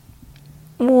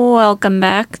Welcome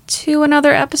back to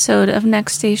another episode of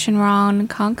Next Station Ron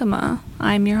Konkama.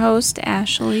 I'm your host,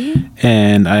 Ashley.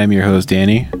 And I am your host,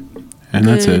 Danny. And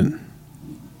that's it.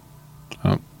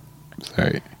 Oh,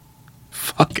 sorry.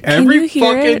 Fuck, every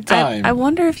fucking time. I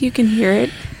wonder if you can hear it.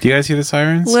 Do you guys hear the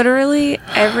sirens? Literally,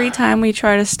 every time we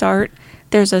try to start,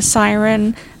 there's a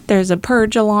siren, there's a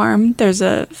purge alarm, there's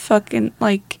a fucking,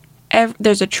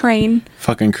 there's a train.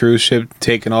 Fucking cruise ship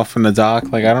taking off from the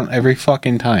dock. Every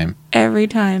fucking time. Every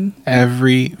time.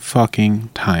 Every fucking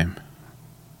time.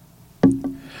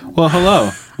 Well,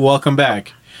 hello. Welcome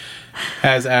back.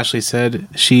 As Ashley said,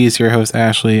 she's your host,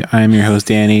 Ashley. I am your host,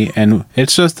 Danny. And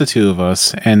it's just the two of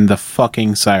us and the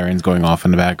fucking sirens going off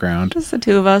in the background. Just the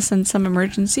two of us and some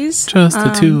emergencies. Just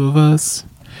the two of us.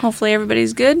 Hopefully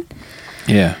everybody's good.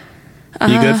 Yeah.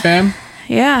 You good, fam?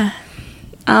 Yeah.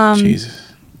 Jesus.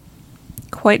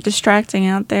 Quite distracting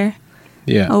out there.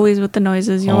 Yeah. Always with the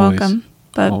noises. You're welcome.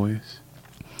 But always.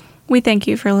 We thank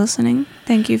you for listening.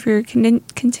 Thank you for your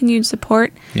continued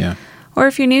support. Yeah. Or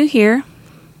if you're new here,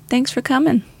 thanks for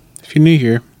coming. If you're new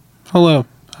here, hello,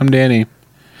 I'm Danny.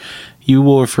 You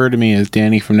will refer to me as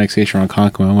Danny from Next Station on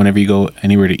Konkama whenever you go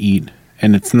anywhere to eat,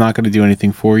 and it's not going to do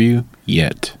anything for you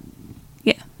yet.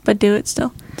 Yeah, but do it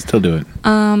still. Still do it.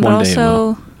 But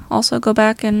also go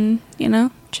back and,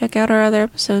 check out our other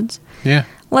episodes. Yeah.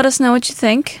 Let us know what you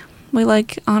think. We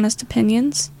like honest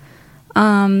opinions.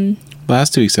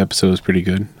 Last week's episode was pretty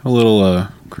good. A little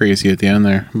crazy at the end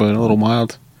there, but a little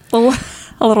mild. A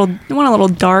little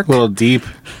dark. A little deep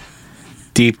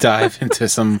dive into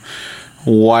some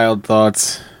wild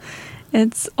thoughts.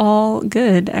 It's all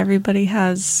good. Everybody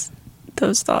has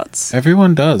those thoughts.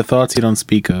 Everyone does. The thoughts you don't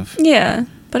speak of. Yeah,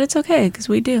 but it's okay because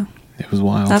we do. It was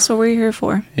wild. That's what we're here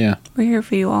for. Yeah. We're here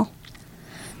for you all.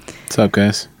 What's up,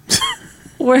 guys?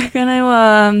 We're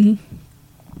gonna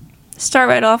start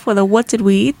right off with a what did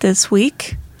we eat this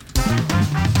week?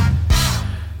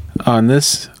 On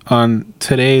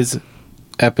today's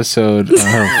episode,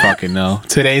 I don't fucking know.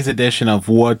 Today's edition of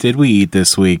What Did We Eat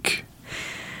This Week?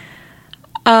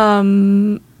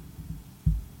 Taco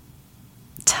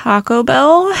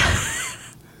Bell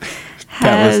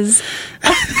has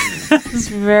it's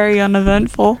very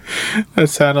uneventful. That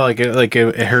sounded like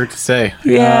it hurt to say.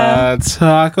 Yeah.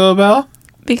 Taco Bell?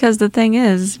 Because the thing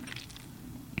is,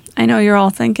 I know you're all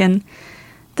thinking,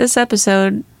 this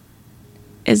episode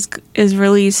is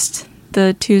released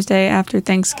the Tuesday after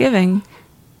Thanksgiving.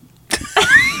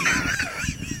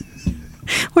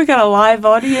 We got a live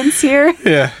audience here.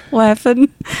 Yeah.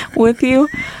 Laughing with you.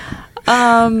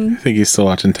 I think he's still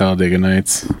watching Talladega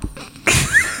Nights.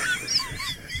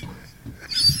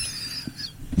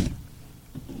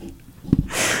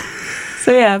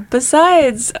 So yeah,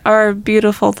 besides our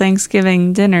beautiful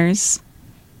Thanksgiving dinners,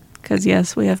 because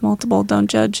yes, we have multiple, don't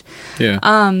judge. Yeah.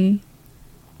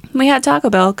 We had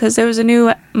Taco Bell because there was a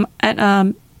new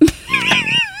item.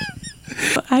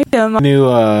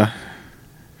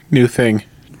 New thing.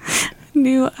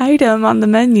 New item on the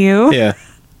menu. Yeah.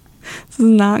 This is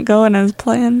not going as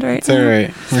planned right now.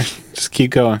 It's alright. Just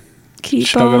keep going. Keep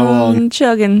chugging on along.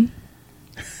 chugging.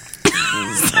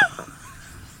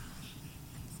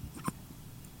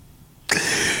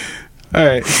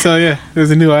 Alright, so yeah,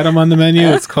 there's a new item on the menu.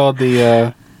 It's called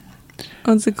the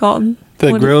What's it called?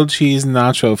 grilled cheese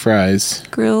nacho fries.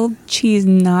 Grilled cheese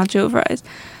nacho fries.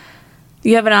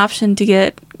 You have an option to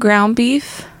get ground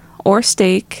beef or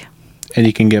steak. And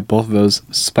you can get both of those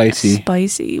spicy.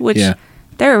 Spicy, which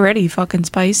they're already fucking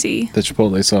spicy. The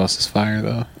chipotle sauce is fire,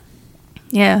 though.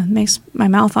 Yeah, makes my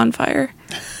mouth on fire.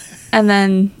 And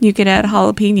then you could add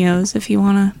jalapenos if you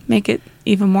want to make it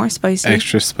even more spicy.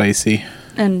 Extra spicy.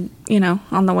 And,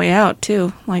 on the way out,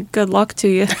 too. Good luck to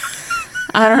you.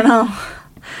 I don't know.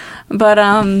 But,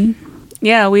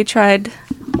 yeah, we tried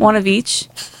one of each.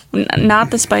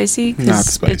 Not the spicy. Not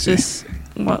the spicy. It just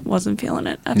wasn't feeling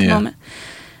it at the moment.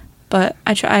 But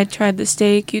I tried the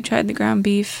steak. You tried the ground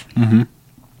beef. Mm-hmm.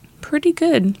 Pretty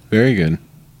good. Very good.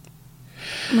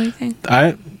 What do you think?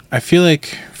 I feel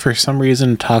like, for some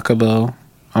reason, Taco Bell,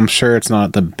 I'm sure it's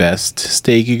not the best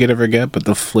steak you could ever get, but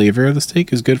the flavor of the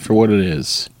steak is good for what it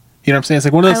is. You know what I'm saying? It's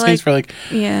like one of those things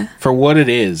for what it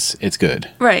is, it's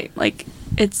good. Right.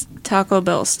 It's Taco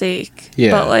Bell steak.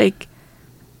 Yeah. But,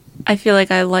 I feel like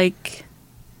I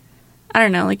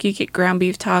don't know, you get ground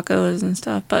beef tacos and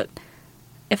stuff, but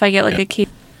if I get, a cake.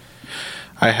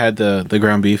 I had the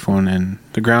ground beef one, and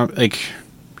the ground,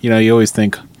 you always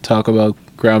think Taco Bell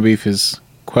ground beef is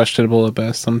questionable at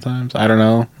best sometimes. I don't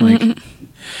know.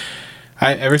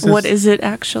 Ever since, what is it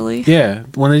actually? Yeah,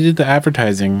 when they did the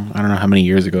advertising, I don't know how many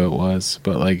years ago it was,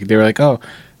 but they were like, oh,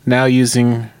 now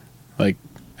using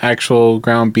actual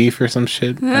ground beef or some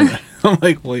shit. I'm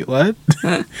like, wait, what?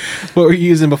 What were you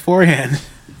using beforehand?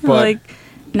 But, like,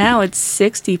 now it's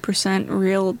 60%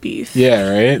 real beef. Yeah,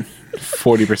 right?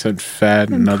 40% fat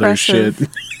and other shit.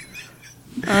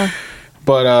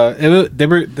 But they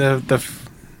were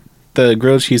the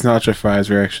grilled cheese nacho fries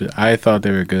were actually, I thought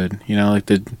they were good. You know, like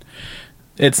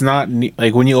it's not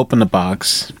like when you open the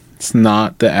box, it's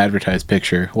not the advertised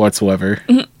picture whatsoever.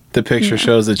 The picture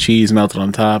shows the cheese melted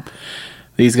on top.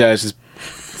 These guys just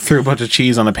threw a bunch of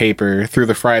cheese on the paper, threw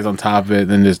the fries on top of it,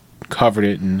 and just covered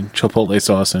it in chipotle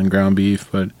sauce and ground beef.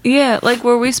 But yeah, like,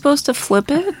 were we supposed to flip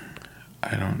it?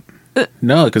 I don't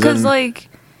know, because like,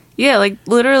 yeah, like,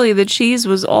 literally the cheese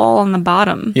was all on the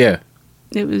bottom. Yeah,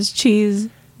 it was cheese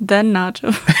then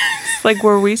nacho. Like,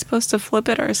 were we supposed to flip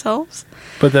it ourselves?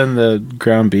 But then the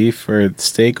ground beef or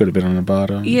steak would have been on the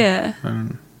bottom. Yeah, I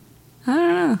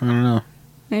don't know.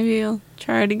 Maybe you'll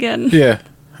try it again. Yeah.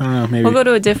 I don't know, maybe. We'll go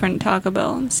to a different Taco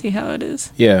Bell and see how it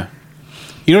is. Yeah.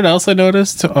 You know what else I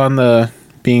noticed on the,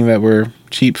 being that we're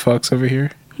cheap fucks over here?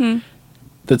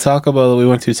 The Taco Bell that we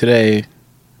went to today,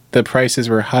 the prices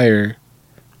were higher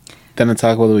than the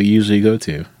Taco Bell that we usually go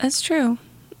to. That's true.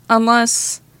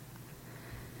 Unless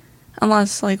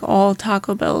like all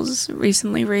Taco Bells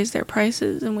recently raised their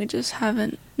prices and we just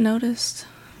haven't noticed.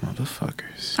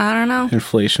 Motherfuckers. I don't know.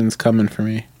 Inflation's coming for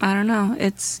me. I don't know.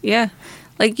 Yeah.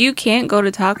 Like, you can't go to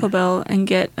Taco Bell and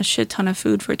get a shit ton of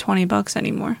food for $20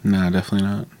 anymore. No, definitely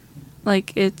not.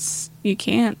 Like, you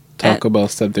can't. Taco Bell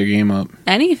stepped their game up.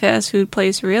 Any fast food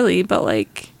place, really, but,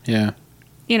 like... Yeah.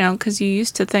 You know, because you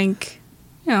used to think,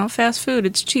 you know, fast food,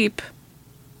 it's cheap.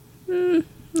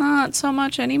 Not so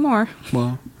much anymore.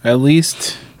 Well, at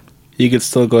least you could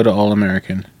still go to All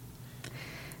American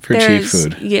for cheap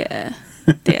food. Yeah.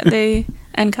 Yeah,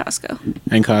 and Costco.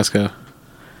 And Costco.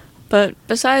 But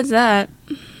besides that,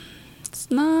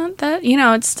 it's not that, you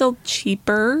know, it's still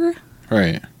cheaper.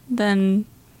 Right. Than,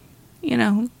 you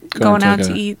know, going out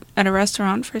to eat at a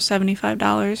restaurant for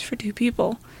 $75 for 2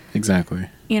 people. Exactly.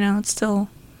 You know, it's still,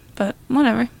 but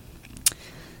whatever.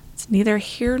 It's neither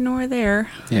here nor there.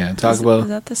 Yeah, Taco Bell. Is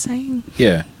that the saying?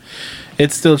 Yeah.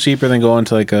 It's still cheaper than going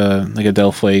to like a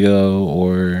Del Fuego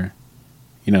or,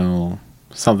 you know,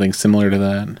 something similar to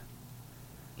that.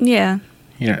 Yeah.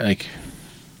 You know, like...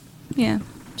 Yeah,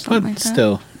 something like that. But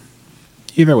still,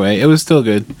 either way, it was still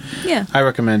good. Yeah. I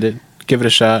recommend it. Give it a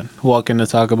shot. Walk into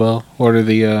Taco Bell. Order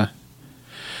the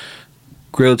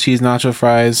grilled cheese nacho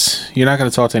fries. You're not going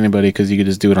to talk to anybody because you could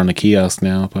just do it on the kiosk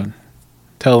now, but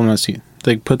tell them that you...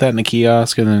 Like, put that in the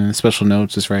kiosk and then in special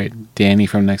notes, just write, Danny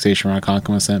from Next Station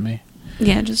Ronkonkoma sent me.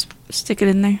 Yeah, just stick it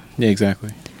in there. Yeah,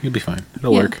 exactly. You'll be fine.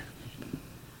 It'll work.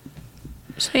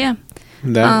 So, yeah.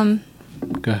 That,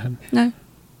 go ahead. No. I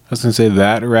was going to say,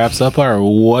 that wraps up our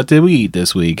What Did We Eat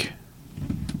This Week?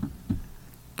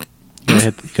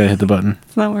 You gotta hit the button.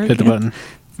 It's not working. Hit the button.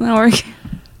 It's not working.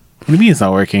 What do you mean it's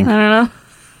not working? I don't know.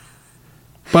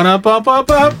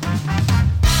 Ba-da-ba-ba-ba.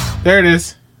 There it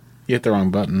is. You hit the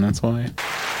wrong button, that's why.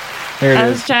 There it is. I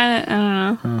was trying to... I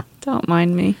don't know. Oh. Don't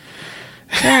mind me.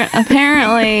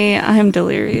 Apparently, I'm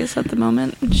delirious at the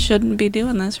moment. Shouldn't be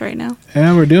doing this right now.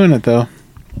 Yeah, we're doing it, though.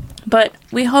 But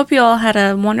we hope you all had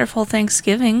a wonderful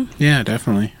Thanksgiving. Yeah,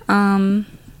 definitely.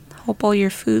 Hope all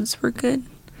your foods were good.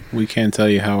 We can't tell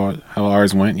you how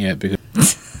ours went yet because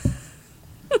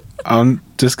I'm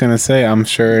just gonna say I'm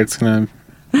sure it's gonna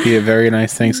be a very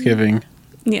nice Thanksgiving.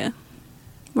 Yeah,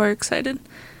 we're excited.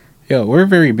 Yeah, we're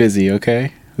very busy.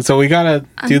 Okay, so we gotta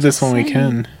do this when we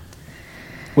can.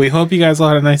 We hope you guys all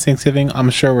had a nice Thanksgiving. I'm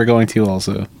sure we're going to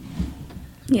also.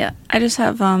 Yeah, I just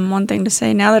have one thing to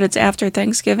say now that it's after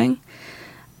Thanksgiving,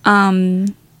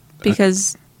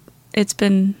 because it's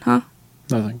been,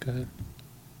 Nothing. Go ahead.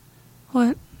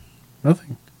 What?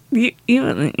 Nothing. You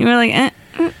were like,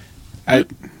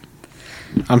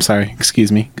 I'm sorry.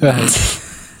 Excuse me. Go ahead.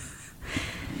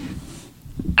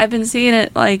 I've been seeing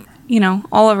it like, you know,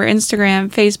 all over Instagram,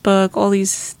 Facebook, all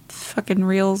these fucking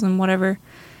reels and whatever,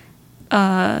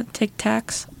 Tic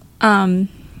Tacs.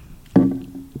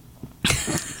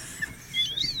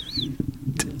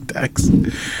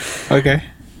 Okay.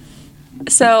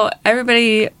 So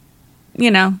everybody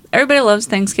loves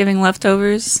Thanksgiving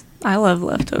leftovers. I love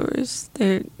leftovers.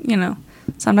 They're, you know,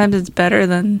 sometimes it's better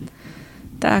than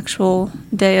the actual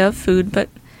day of food, but,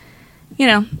 you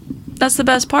know, that's the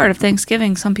best part of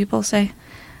Thanksgiving, some people say.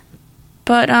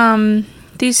 But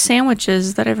these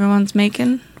sandwiches that everyone's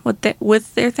making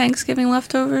with their Thanksgiving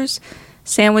leftovers,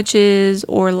 sandwiches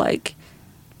or like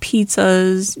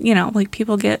pizzas, you know, like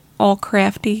people get all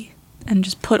crafty and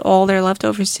just put all their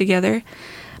leftovers together.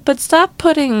 But stop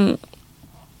putting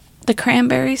the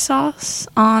cranberry sauce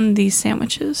on these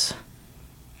sandwiches.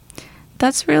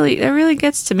 That really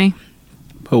gets to me.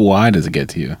 But why does it get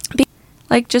to you?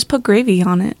 Like, just put gravy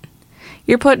on it.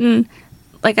 You're putting,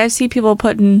 like, I see people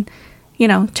putting, you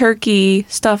know, turkey,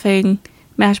 stuffing,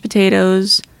 mashed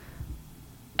potatoes,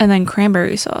 and then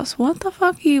cranberry sauce. What the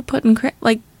fuck are you putting?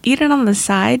 Like, eat it on the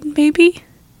side, maybe?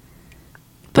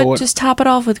 But just top it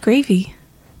off with gravy.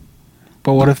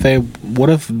 But what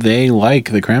if they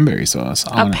like the cranberry sauce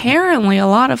on Apparently, a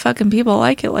lot of fucking people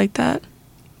like it like that.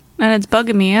 And it's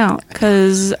bugging me out,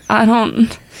 because I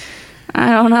don't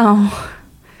know.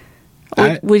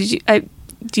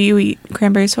 Do you eat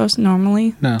cranberry sauce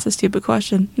normally? No. It's a stupid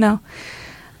question. No.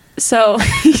 So,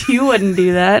 you wouldn't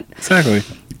do that. Exactly.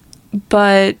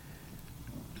 But,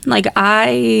 like,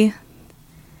 I'll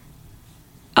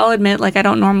admit, like, I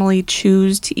don't normally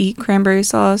choose to eat cranberry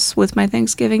sauce with my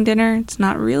Thanksgiving dinner. It's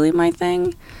not really my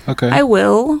thing. Okay. I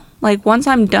will. Like, once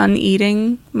I'm done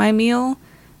eating my meal,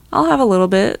 I'll have a little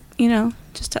bit, you know,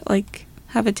 just to, like,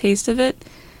 have a taste of it.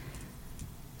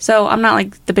 So, I'm not,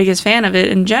 like, the biggest fan of it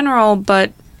in general,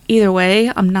 but either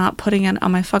way, I'm not putting it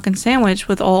on my fucking sandwich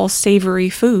with all savory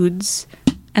foods.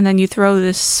 And then you throw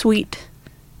this sweet...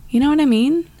 You know what I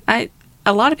mean? A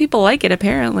lot of people like it,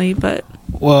 apparently, but...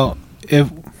 Well,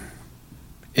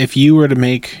 if you were to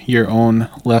make your own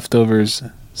leftovers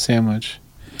sandwich,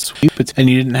 and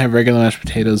you didn't have regular mashed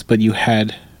potatoes, but you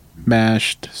had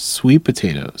mashed sweet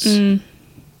potatoes. I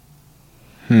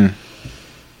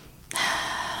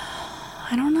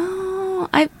don't know.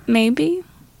 Maybe.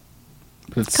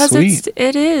 But it's sweet.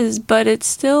 It is, but it's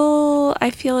still... I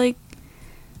feel like...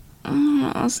 I don't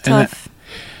know, it's tough.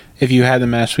 If you had the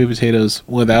mashed sweet potatoes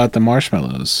without the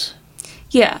marshmallows.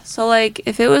 Yeah, so, like,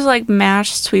 if it was, like,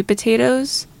 mashed sweet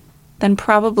potatoes, then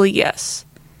probably yes.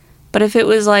 But if it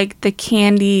was, like, the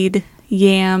candied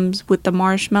yams with the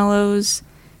marshmallows,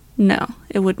 no,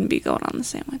 it wouldn't be going on the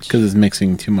sandwich. Because it's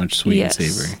mixing too much sweet and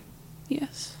savory.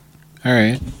 Yes. All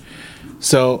right.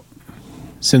 So,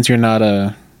 since you're not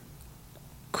a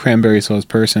cranberry sauce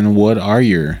person, what are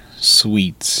your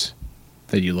sweets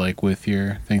that you like with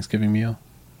your Thanksgiving meal?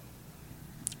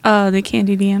 The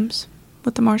candied yams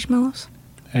with the marshmallows.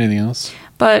 Anything else?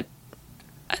 But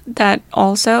that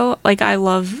also, like, I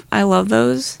love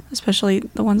those, especially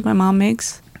the ones my mom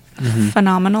makes. Mm-hmm.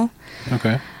 Phenomenal.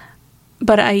 Okay.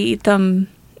 But I eat them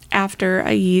after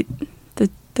I eat the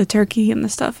turkey and the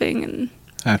stuffing, and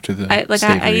after the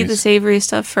I eat the savory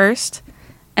stuff first,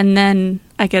 and then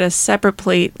I get a separate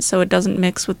plate so it doesn't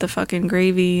mix with the fucking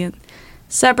gravy. And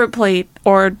separate plate,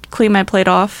 or clean my plate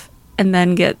off and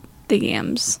then get the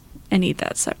yams and eat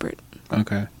that separate.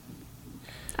 Okay.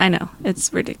 I know,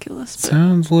 it's ridiculous.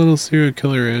 Sounds a little serial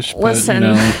killer-ish. Listen,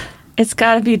 it's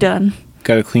got to be done.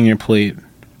 Got to clean your plate.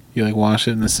 You, like, wash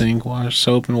it in the sink, wash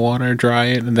soap and water, dry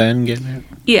it, and then get it?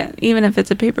 Yeah, even if it's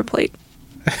a paper plate.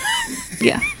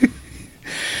 Yeah.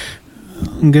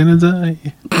 I'm gonna die.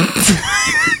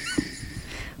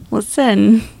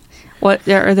 Listen,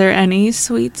 are there any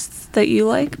sweets that you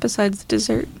like besides the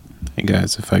dessert? Hey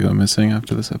guys, if I go missing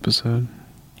after this episode,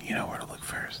 you know where to look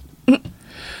first.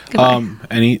 Oh,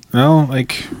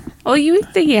 you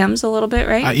eat the yams a little bit,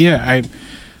 right? Yeah,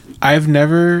 I've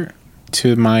never,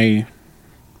 to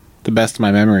the best of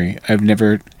my memory, I've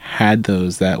never had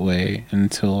those that way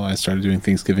until I started doing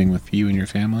Thanksgiving with you and your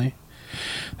family.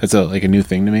 That's a new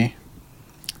thing to me.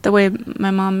 The way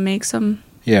my mom makes them.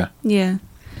 Yeah. Yeah.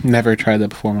 Never tried that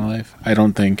before in my life. I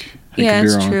don't think. Yeah,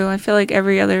 it's true. I feel like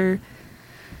every other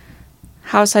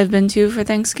house I've been to for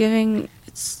Thanksgiving,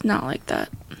 it's not like that.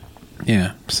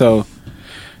 Yeah. So,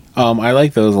 I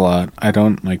like those a lot. I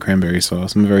don't like cranberry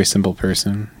sauce. I'm a very simple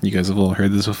person. You guys have all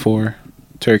heard this before.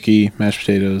 Turkey, mashed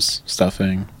potatoes,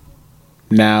 stuffing.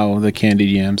 Now the candied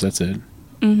yams, that's it.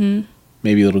 Mm-hmm.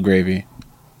 Maybe a little gravy.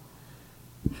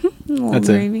 That's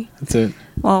gravy. That's it.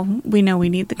 Well, we know we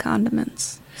need the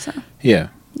condiments, so. Yeah.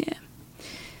 Yeah.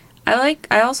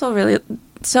 I also really,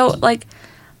 so, like,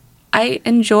 I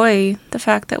enjoy the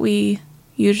fact that we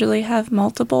usually have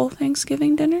multiple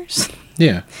Thanksgiving dinners.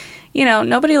 Yeah. You know,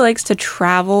 nobody likes to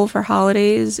travel for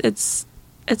holidays. It's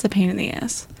a pain in the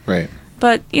ass. Right.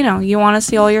 But, you know, you want to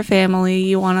see all your family.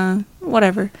 You want to,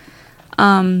 whatever.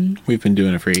 We've been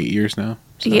doing it for 8 years now.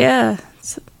 So. Yeah.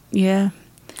 Yeah.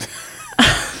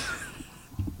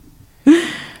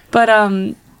 But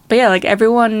yeah, like,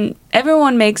 everyone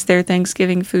makes their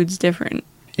Thanksgiving foods different.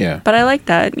 Yeah. But I like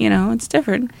that, you know, it's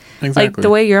different. Exactly. Like, the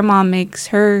way your mom makes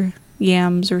her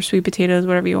yams or sweet potatoes,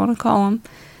 whatever you want to call them,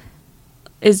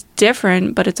 is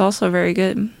different, but it's also very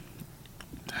good.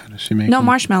 How does she make No them?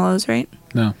 marshmallows, right?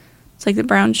 No. It's like the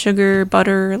brown sugar,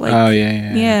 butter, like... Oh,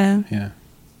 yeah. Yeah.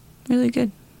 Really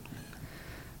good.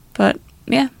 But,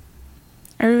 yeah.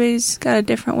 Everybody's got a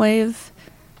different way of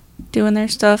doing their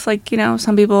stuff. Like, you know,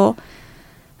 some people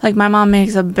Like, my mom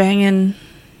makes a banging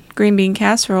green bean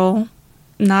casserole.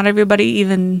 Not everybody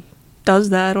even does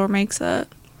that or makes that.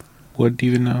 Wouldn't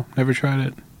even know. Never tried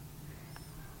it.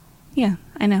 Yeah,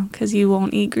 I know, because you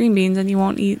won't eat green beans and you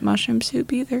won't eat mushroom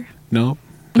soup either. Nope,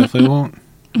 definitely won't.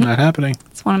 Not happening.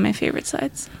 It's one of my favorite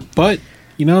sides. But,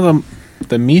 you know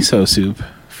the miso soup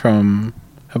from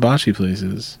hibachi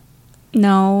places?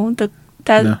 No,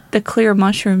 the clear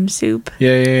mushroom soup.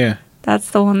 Yeah.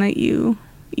 That's the one that you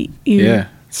Yeah,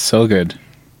 it's so good.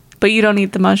 But you don't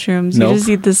eat the mushrooms. Nope. You just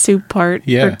eat the soup part.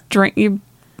 Yeah. Drinking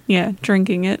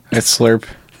it. I slurp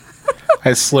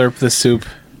the soup.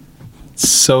 It's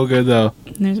so good, though.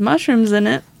 There's mushrooms in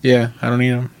it. Yeah, I don't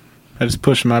eat them. I just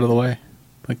push them out of the way.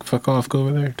 Like, fuck off, go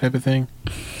over there type of thing.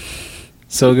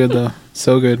 So good, though.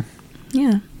 So good.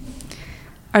 Yeah.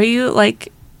 Are you,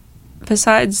 like,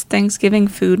 besides Thanksgiving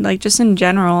food, like, just in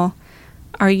general,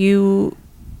 do you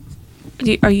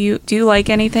like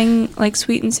anything, like,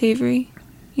 sweet and savory?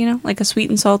 You know, like a sweet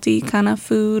and salty kind of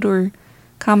food or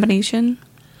combination?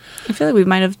 I feel like we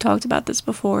might have talked about this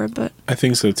before, but... I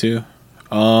think so, too.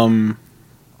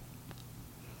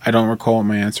 I don't recall what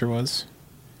my answer was.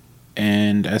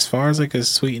 And as far as, like, a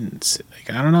sweet and...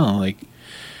 Like, I don't know, like...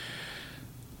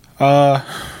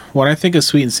 When I think of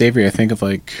sweet and savory, I think of,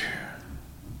 like...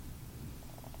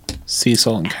 sea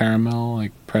salt and caramel,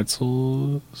 like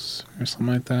pretzels or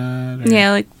something like that.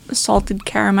 Yeah, like salted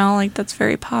caramel, like that's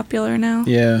very popular now.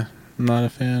 Yeah, I'm not a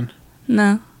fan.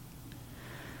 No.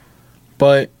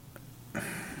 But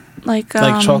like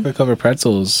chocolate covered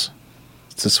pretzels,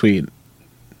 it's a sweet.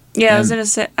 Yeah,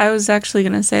 I was actually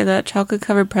gonna say that chocolate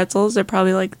covered pretzels are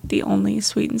probably like the only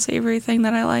sweet and savory thing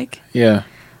that I like. Yeah.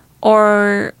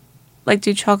 Or like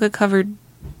do chocolate covered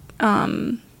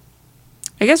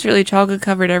I guess really chocolate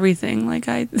covered everything. Like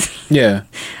Yeah.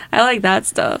 I like that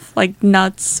stuff. Like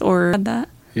nuts or that.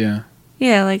 Yeah.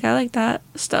 Yeah, like I like that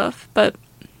stuff. But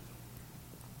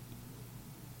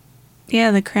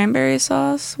yeah, the cranberry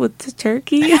sauce with the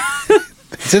turkey.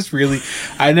 It's just really,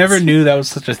 I never knew that was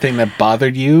such a thing that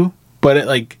bothered you, but it,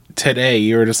 like today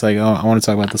you were just like, oh, I want to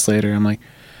talk about this later. I'm like,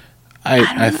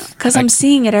 because I'm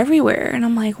seeing it everywhere and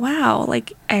I'm like, wow,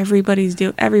 like everybody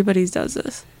does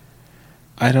this.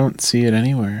 I don't see it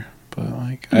anywhere, but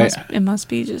like it must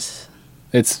be just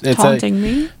it's taunting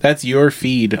me. That's your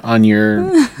feed on your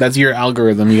that's your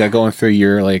algorithm you got going through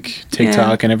your like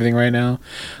TikTok and everything right now.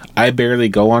 I barely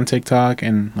go on TikTok,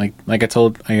 and like I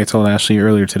told Ashley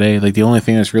earlier today, like the only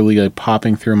thing that's really like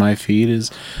popping through my feed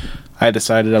is I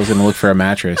decided I was going to look for a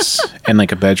mattress and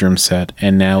like a bedroom set,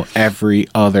 and now every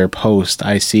other post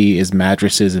I see is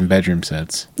mattresses and bedroom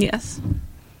sets. Yes.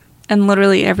 And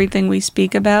literally everything we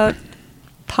speak about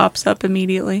pops up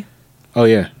immediately. Oh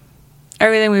yeah.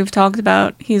 Everything we've talked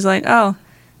about, he's like, oh,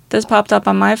 this popped up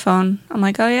on my phone. I'm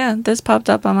like, oh yeah, this popped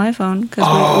up on my phone because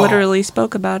we literally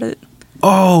spoke about it.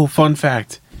 Oh, fun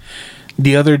fact.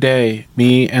 The other day,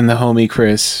 me and the homie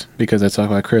Chris, because I talk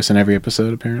about Chris in every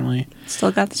episode apparently.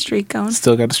 Still got the streak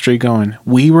going.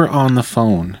 We were on the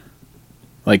phone.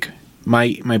 Like,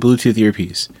 my Bluetooth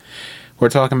earpiece. We're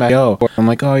talking about, I'm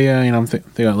like, oh yeah, you know, I'm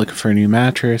looking for a new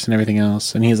mattress and everything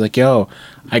else. And he's like, yo,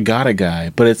 I got a guy,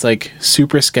 but it's like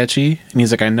super sketchy. And he's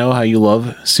like, I know how you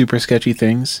love super sketchy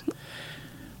things.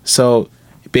 So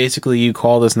basically you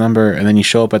call this number and then you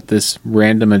show up at this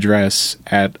random address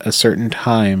at a certain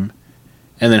time,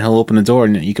 and then he'll open the door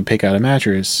and you can pick out a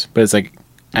mattress, but it's like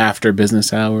after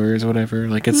business hours or whatever.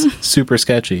 Like it's super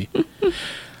sketchy.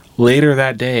 Later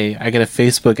that day, I get a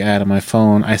Facebook ad on my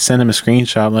phone. I send him a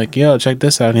screenshot. I'm like, yo, check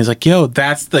this out. And he's like, yo,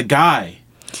 that's the guy.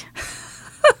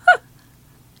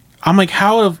 I'm like,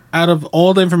 how out of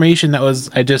all the information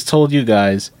I just told you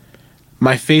guys,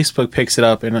 my Facebook picks it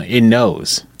up and it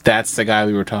knows that's the guy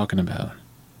we were talking about.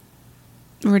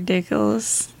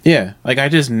 Ridiculous. Yeah, like I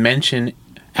just mentioned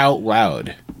out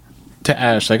loud to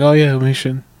Ash, like, oh yeah, we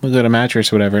should look at a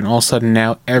mattress or whatever, and all of a sudden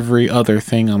now every other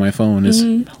thing on my phone is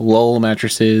Lowell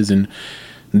mattresses and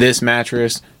this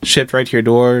mattress shipped right to your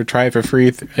door, try it for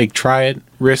free, try it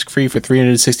risk free for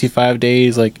 365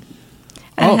 days, like,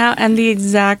 and the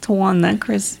exact one that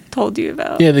Chris told you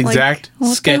about. Yeah, the exact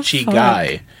sketchy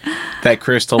guy that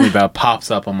Chris told me about pops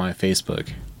up on my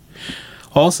Facebook.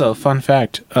 Also, fun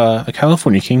fact, a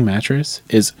California King mattress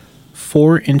is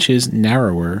 4 inches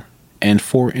narrower and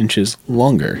 4 inches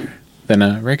longer than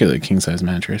a regular king-size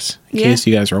mattress, in case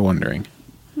you guys were wondering.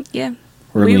 Yeah.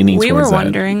 We were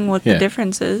wondering what the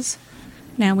difference is.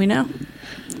 Now we know.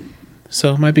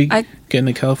 So, might be getting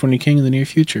a California King in the near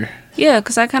future. Yeah,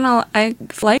 because I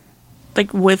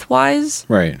like width-wise,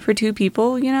 right, for 2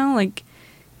 people, you know? Like,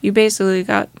 you basically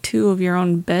got 2 of your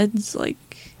own beds, like,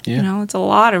 you know, it's a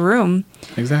lot of room.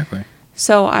 Exactly.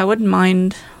 So, I wouldn't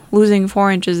mind losing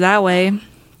 4 inches that way,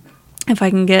 if I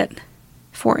can get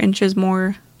 4 inches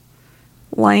more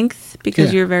length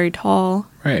because you're very tall.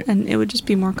 Right. And it would just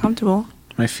be more comfortable.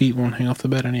 My feet won't hang off the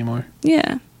bed anymore.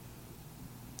 Yeah.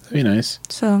 That'd be nice.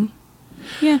 So,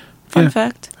 yeah. Fun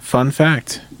fact. Fun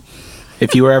fact.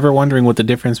 If you were ever wondering what the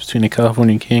difference between a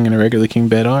California king and a regular king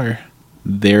bed are,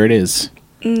 there it is.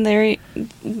 There,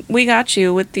 we got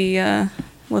you with the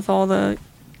with all the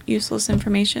useless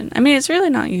information. I mean, it's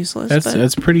really not useless.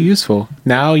 That's pretty useful.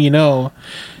 Now you know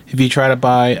if you try to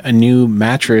buy a new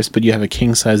mattress but you have a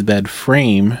king size bed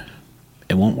frame,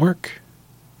 it won't work.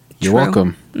 You're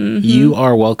welcome. Mm-hmm. You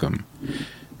are welcome.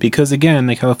 Because again,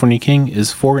 the California king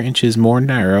is 4 inches more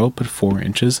narrow but 4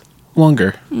 inches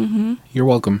longer. Mm-hmm. You're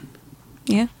welcome.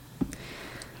 Yeah.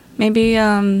 Maybe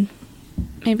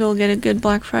we'll get a good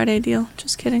Black Friday deal.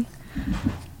 Just kidding.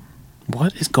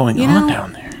 What is going on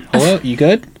down there? Hello? You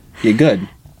good? You good?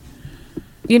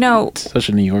 You know... Such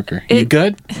a New Yorker. You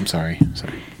good? I'm sorry.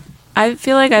 I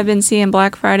feel like I've been seeing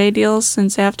Black Friday deals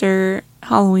since after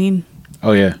Halloween.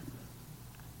 Oh, yeah.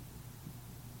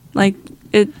 Like,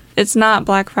 it's not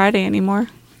Black Friday anymore.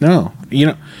 No. You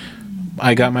know,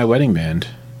 I got my wedding band.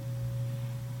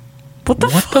 What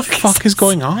the fuck is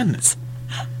going on?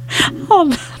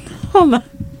 Hold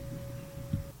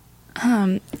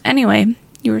on. Anyway,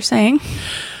 you were saying?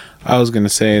 I was going to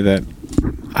say that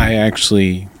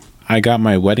I got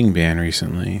my wedding band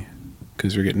recently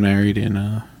because we're getting married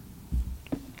in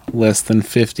less than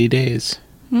 50 days.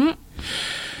 Mm.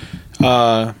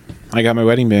 I got my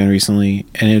wedding band recently,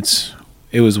 and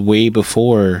it was way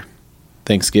before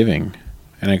Thanksgiving,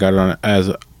 and I got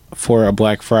it for a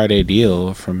Black Friday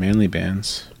deal from Manly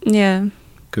Bands. Yeah.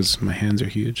 Because my hands are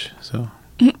huge, so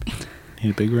need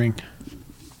a big ring.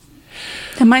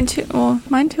 And mine too. Well,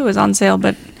 mine too is on sale,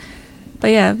 but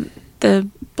yeah, the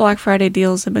Black Friday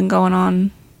deals have been going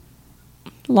on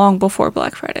long before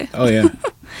Black Friday. Oh yeah.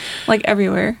 Like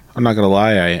everywhere. I'm not gonna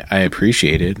lie, I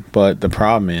appreciate it, but the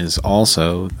problem is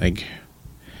also like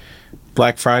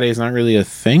Black Friday is not really a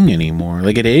thing anymore.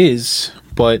 Like it is,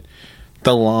 but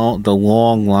the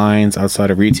long lines outside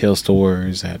of retail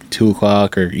stores at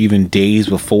 2:00 or even days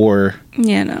before.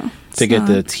 Yeah, no. To get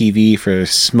the TV for a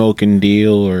smoking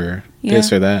deal or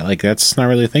this or that, like that's not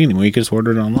really a thing anymore. You can just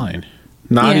order it online.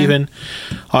 Not even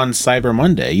on Cyber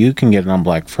Monday. You can get it on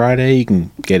Black Friday. You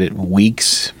can get it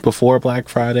weeks before Black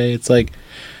Friday. It's like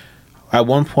at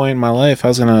one point in my life, I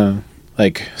was gonna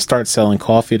like start selling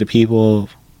coffee to people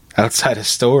outside of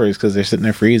stores because they're sitting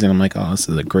there freezing. I'm like, oh, this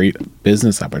is a great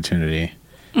business opportunity.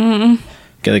 Mm-hmm.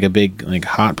 Get like a big like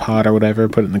hot pot or whatever,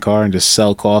 put it in the car, and just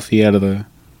sell coffee out of the.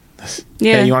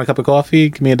 Yeah, hey, you want a cup of coffee?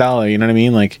 Give me $1. You know what I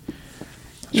mean? Like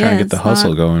trying to get the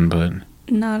hustle going, but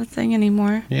not a thing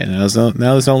anymore. Yeah, now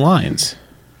there's no lines.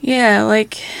 Yeah,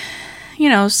 like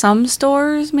some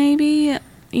stores maybe,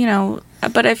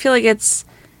 but I feel like it's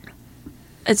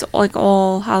like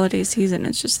all holiday season.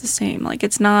 It's just the same. Like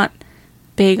it's not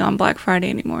big on Black Friday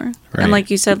anymore. Right. And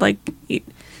like you said, like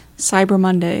Cyber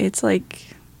Monday, it's like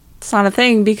it's not a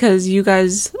thing because you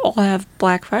guys all have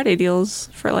Black Friday deals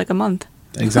for like a month.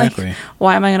 Exactly. Like,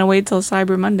 why am I gonna wait till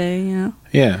Cyber Monday?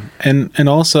 Yeah, and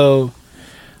also,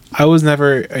 I was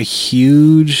never a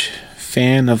huge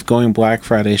fan of going Black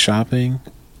Friday shopping,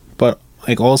 but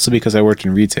like also because I worked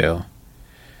in retail.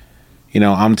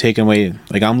 I'm taking away,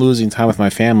 like I'm losing time with my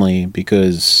family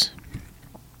because,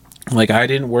 like I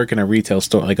didn't work in a retail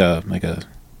store, like a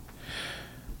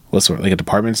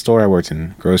department store. I worked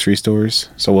in grocery stores,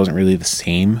 so it wasn't really the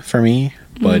same for me.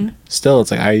 But still,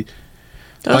 it's like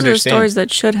those are stores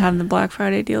that should have the Black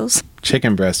Friday deals.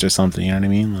 Chicken breast or something, you know what I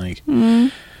mean? Like,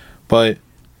 but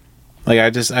like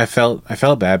I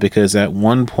felt bad because at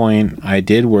one point I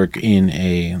did work in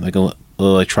a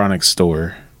electronics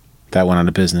store that went out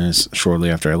of business shortly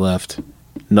after I left.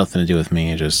 Nothing to do with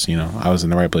me, just I was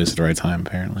in the right place at the right time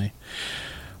apparently.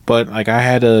 But like I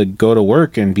had to go to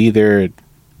work and be there.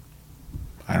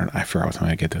 I forgot what time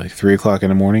I get there, like 3:00 in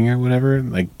the morning or whatever,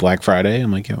 like Black Friday.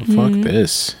 I'm like, yo, fuck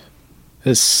this.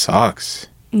 This sucks.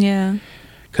 Yeah.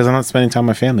 Because I'm not spending time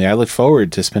with my family. I look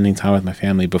forward to spending time with my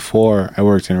family before I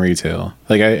worked in retail.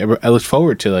 Like, I look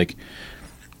forward to, like,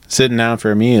 sitting down for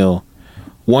a meal.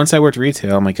 Once I worked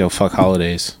retail, I'm like, yo, fuck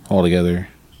holidays altogether.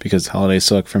 Because holidays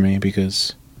suck for me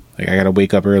because, like, I got to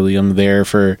wake up early. I'm there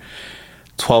for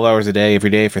 12 hours a day, every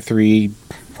day for 3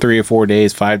 or 4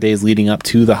 days, 5 days leading up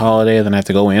to the holiday. Then I have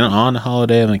to go in on the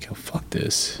holiday. I'm like, yo, fuck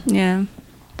this. Yeah.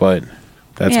 But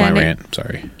that's my rant. I'm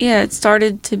sorry. Yeah, it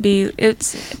started to be,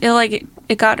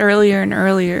 it got earlier and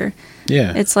earlier.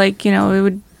 Yeah. It's like, it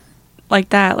would, like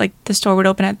that, like the store would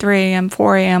open at 3 a.m.,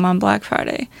 4 a.m. on Black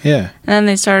Friday. Yeah. And then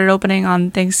they started opening on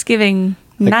Thanksgiving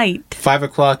night. 5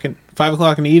 o'clock in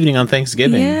the evening on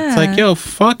Thanksgiving. Yeah. It's like, yo,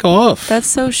 fuck off. That's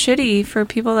so shitty for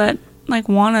people that like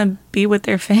want to be with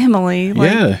their family.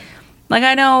 Like, yeah. Like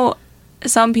I know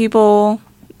some people,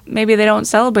 maybe they don't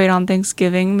celebrate on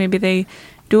Thanksgiving. Maybe they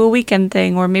do a weekend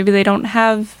thing, or maybe they don't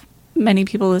have many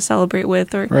people to celebrate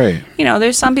with, or right. You know,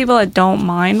 there's some people that don't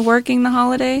mind working the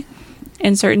holiday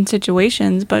in certain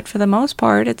situations, but for the most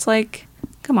part, it's like,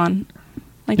 come on,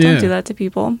 like don't do that to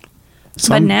people.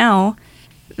 But now,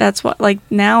 that's what, like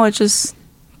now it's just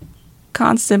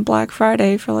constant Black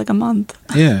Friday for like a month.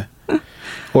 Yeah.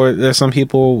 Or there's some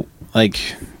people, like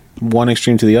one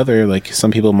extreme to the other, like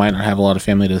some people might not have a lot of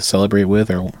family to celebrate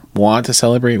with or want to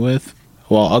celebrate with,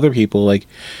 while other people, like,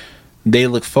 they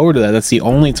look forward to that. That's the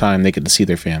only time they get to see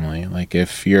their family. Like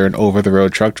if you're an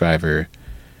over-the-road truck driver,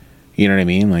 you know what I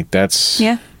mean? Like that's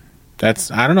I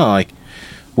don't know, like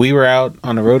we were out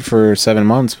on the road for 7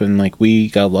 months, but like we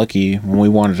got lucky when we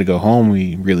wanted to go home,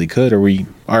 we really could, or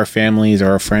our families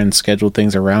or our friends scheduled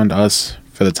things around us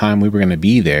for the time we were going to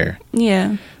be there.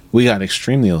 Yeah. We got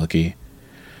extremely lucky.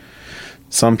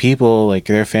 Some people, like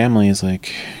their families,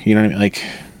 like, you know what I mean? Like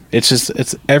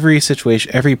it's every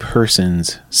situation, every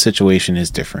person's situation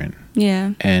is different.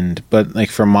 Yeah. But like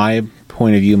from my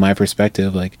point of view, my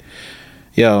perspective, like,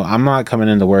 yo, I'm not coming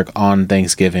into work on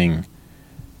Thanksgiving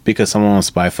because someone wants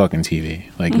to buy a fucking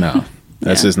TV. Like, no,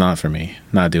 that's just not for me.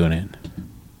 Not doing it.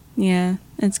 Yeah,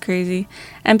 it's crazy.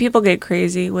 And people get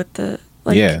crazy with the,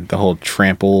 like... Yeah, the whole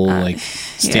trample, like,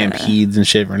 stampedes and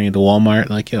shit running into Walmart.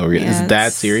 Like, yo, is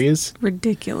that serious?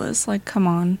 Ridiculous. Like, come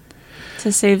on.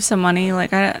 To save some money.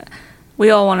 Like,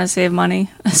 we all want to save money,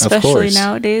 especially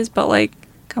nowadays. But, like,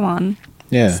 come on.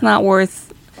 Yeah. It's not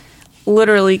worth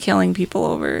literally killing people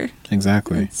over.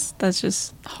 Exactly. That's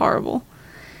just horrible.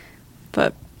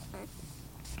 But...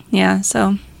 yeah,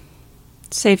 so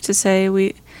safe to say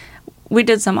we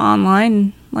did some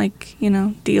online, like, you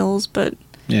know, deals, but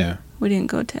yeah, we didn't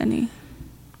go to any.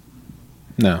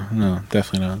 No,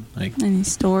 definitely not. Like any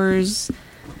stores.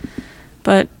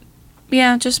 But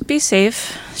yeah, just be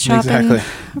safe shopping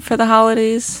for the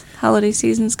holidays. Holiday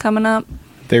season's coming up.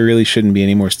 There really shouldn't be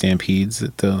any more stampedes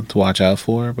to watch out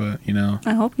for, but you know.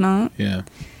 I hope not. Yeah.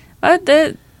 But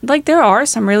there are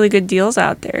some really good deals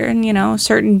out there, and you know,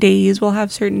 certain days will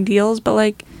have certain deals, but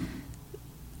like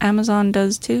Amazon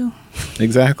does too.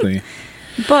 Exactly.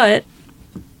 But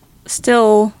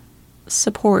still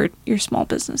support your small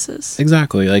businesses.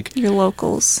 Exactly. Like your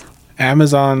locals.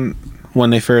 Amazon,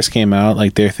 when they first came out,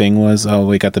 like their thing was, oh,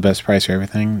 we got the best price for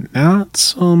everything. Not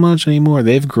so much anymore.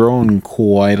 They've grown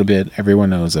quite a bit. Everyone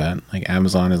knows that. Like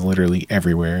Amazon is literally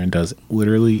everywhere and does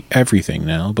literally everything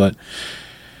now, but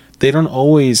they don't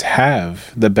always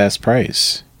have the best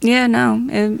price. Yeah, no,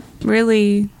 it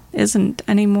really isn't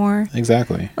anymore.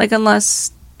 Exactly. Like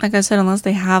unless, like I said, unless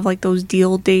they have like those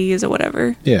deal days or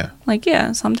whatever. Yeah. Like,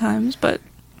 yeah, sometimes, but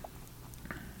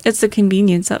it's the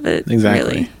convenience of it.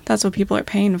 Exactly. Really. That's what people are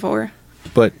paying for.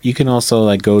 But you can also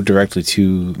like go directly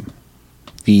to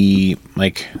the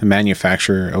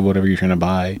manufacturer of whatever you're trying to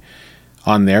buy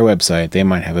on their website. They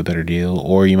might have a better deal,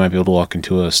 or you might be able to walk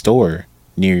into a store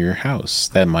near your house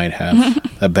that might have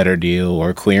a better deal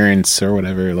or clearance or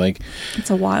whatever. Like, it's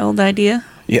a wild idea.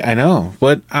 Yeah, I know,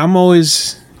 but I'm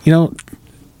always, you know,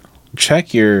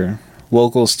 check your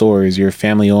local stores, your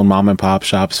family-owned mom and pop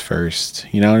shops first.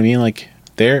 You know what I mean? Like,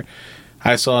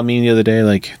 I saw a meme the other day,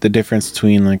 like the difference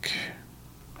between like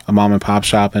a mom and pop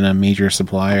shop and a major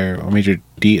supplier or major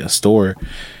store.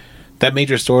 That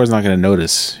major store is not going to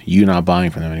notice you not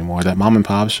buying from them anymore. That mom and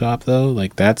pop shop though,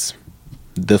 like that's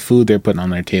the food they're putting on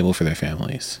their table for their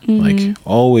families. Mm-hmm. Like,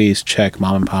 always check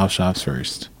mom and pop shops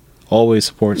first. Always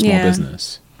support small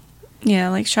business. Yeah,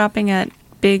 like shopping at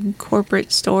big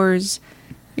corporate stores,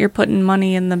 you're putting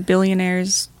money in the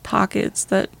billionaires' pockets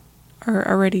that are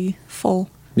already full.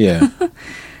 Yeah.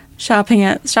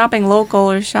 Shopping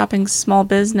local or shopping small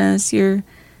business, you're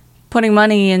putting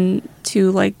money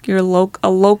into like a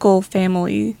local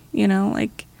family, you know,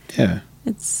 like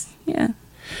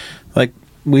like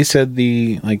we said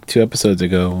 2 episodes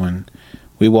ago when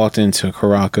we walked into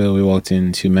Caraca, we walked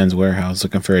into Men's Warehouse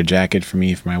looking for a jacket for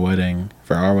me for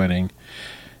our wedding,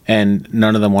 and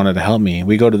none of them wanted to help me.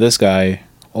 We go to this guy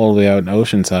all the way out in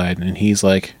Oceanside, and he's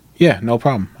like, yeah, no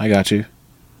problem, I got you.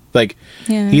 Like,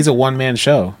 he's a one-man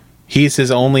show. He's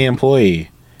his only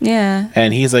employee. Yeah.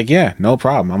 And he's like, yeah, no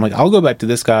problem. I'm like, I'll go back to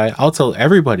this guy. I'll tell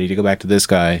everybody to go back to this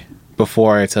guy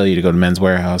before I tell you to go to Men's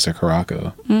Warehouse or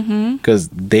Caraca. Mm-hmm. Because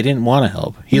they didn't want to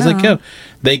help. He's like, yeah,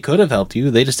 they could have helped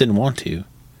you. They just didn't want to.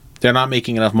 They're not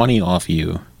making enough money off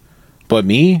you. But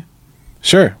me,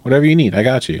 sure, whatever you need, I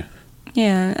got you.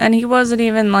 Yeah, and he wasn't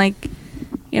even like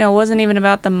you know, it wasn't even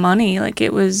about the money. Like,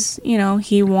 it was, you know,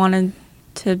 he wanted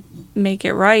to make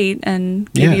it right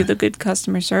and give you the good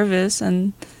customer service,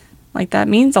 and like that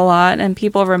means a lot, and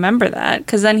people remember that.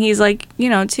 Because then he's like, you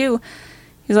know, too,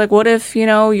 he's like, what if, you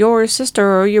know, your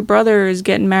sister or your brother is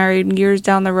getting married years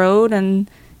down the road, and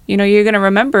you know, you're gonna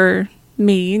remember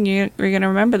me, and you're gonna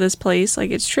remember this place.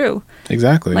 Like, it's true.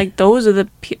 Exactly. Like, those are the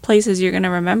places you're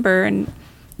gonna remember, and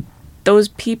those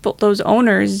people, those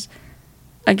owners,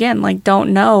 again, like,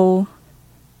 don't know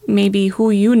maybe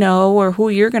who you know or who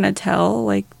you're gonna tell.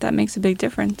 Like, that makes a big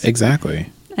difference.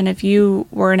 Exactly. And if you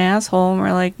were an asshole and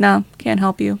were like, no, can't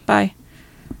help you, bye.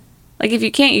 Like, if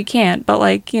you can't, you can't. But,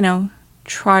 like, you know,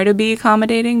 try to be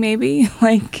accommodating, maybe.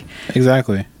 Like,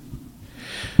 exactly.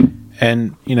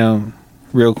 And, you know,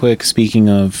 real quick, speaking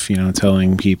of, you know,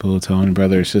 telling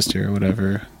brother or sister or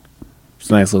whatever, it's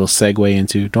a nice little segue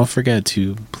into, don't forget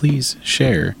to please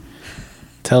share.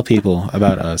 Tell people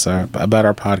about us, about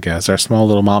our podcast, our small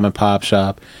little mom and pop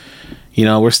shop. You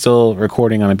know, we're still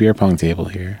recording on a beer pong table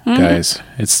here, guys.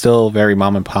 It's still very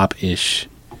mom and pop-ish.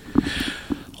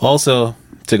 Also,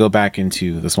 to go back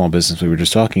into the small business we were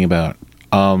just talking about,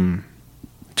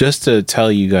 just to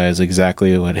tell you guys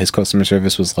exactly what his customer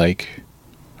service was like,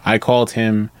 I called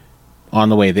him on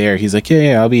the way there. He's like,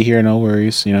 yeah, I'll be here, no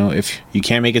worries. You know, if you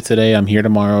can't make it today, I'm here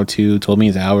tomorrow too. Told me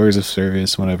his hours of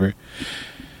service, whatever.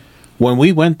 When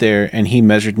we went there and he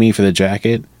measured me for the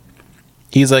jacket,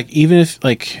 he's like, even if,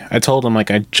 like, I told him, like,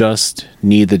 I just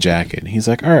need the jacket. He's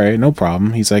like, all right, no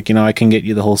problem. He's like, you know, I can get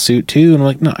you the whole suit too. And I'm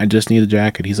like, no, I just need the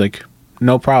jacket. He's like,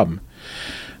 no problem.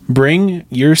 Bring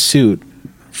your suit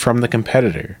from the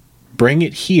competitor. Bring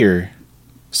it here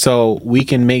so we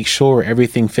can make sure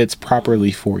everything fits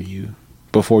properly for you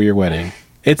before your wedding.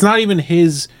 It's not even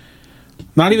his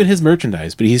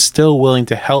merchandise, but he's still willing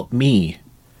to help me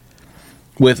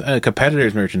with a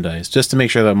competitor's merchandise just to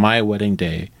make sure that my wedding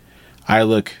day, I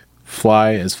look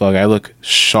fly as fuck. I look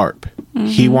sharp.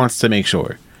 He wants to make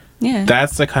sure. Yeah.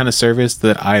 That's the kind of service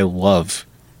that I love.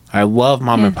 I love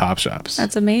mom and pop shops.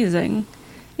 That's amazing.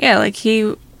 Yeah, like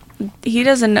he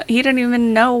didn't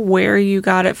even know where you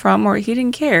got it from, or he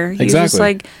didn't care. He was just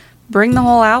like, bring the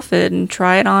whole outfit and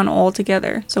try it on all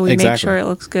together so we make sure it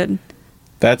looks good.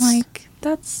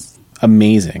 That's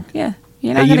amazing. Yeah.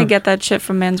 You're not going to get that shit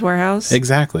from Men's Warehouse.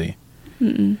 Exactly.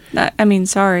 I mean,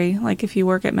 sorry, like, if you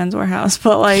work at Men's Warehouse,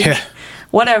 but, like,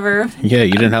 whatever. Yeah,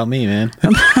 you didn't help me, man.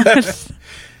 It's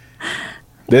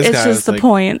just the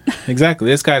point.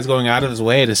 Exactly. This guy's going out of his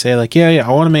way to say, like, yeah,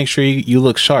 I want to make sure you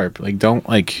look sharp. Like, don't,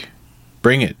 like,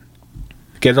 bring it.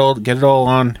 Get it all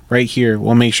on right here.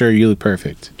 We'll make sure you look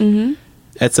perfect. Mm-hmm.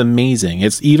 That's amazing.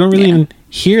 You don't really even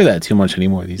hear that too much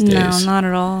anymore these days. No, not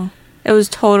at all. It was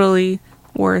totally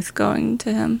worth going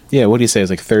to him. Yeah, what do you say? It's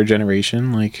like third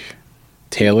generation, like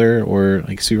Taylor, or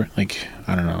like super, like,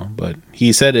 I don't know, but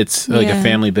he said it's like a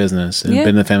family business and been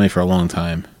in the family for a long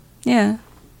time. Yeah.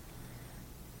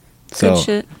 So, good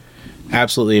shit.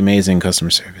 Absolutely amazing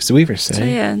customer service. Did we ever say? So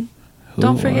yeah,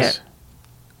 don't forget.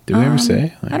 Did we ever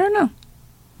say? Like, I don't know.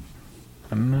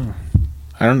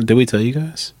 Did we tell you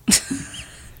guys?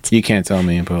 You can't tell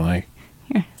me, but like,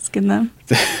 here, skin them.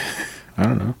 I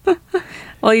don't know.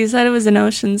 Well, you said it was in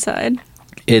Oceanside.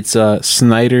 It's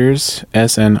Snyder's,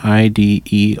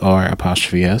 SNIDER''S,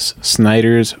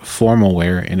 Snyder's Formal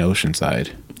Wear in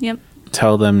Oceanside. Yep.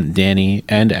 Tell them Danny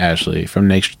and Ashley from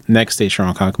Next Station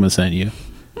Ronkonkoma sent you.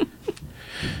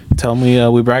 Tell me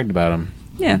we bragged about him.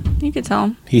 Yeah, you could tell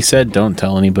him. He said don't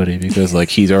tell anybody because, like,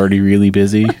 he's already really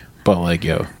busy. But, like,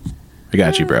 yo, I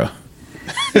got you, bro.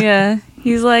 Yeah.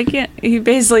 He's like, yeah, he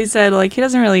basically said, like, he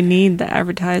doesn't really need the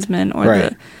advertisement or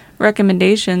the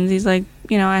recommendations. He's like,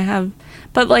 you know, I have,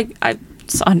 but, like,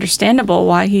 it's understandable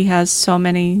why he has so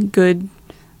many good,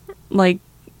 like,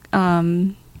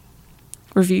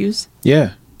 reviews.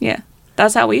 Yeah. Yeah.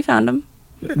 That's how we found him.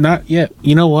 Not yet.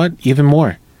 You know what? Even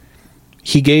more.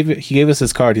 He gave us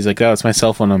his card. He's like, oh, it's my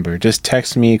cell phone number. Just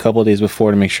text me a couple of days before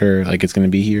to make sure, like, it's going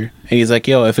to be here. And he's like,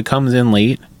 yo, if it comes in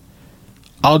late,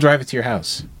 I'll drive it to your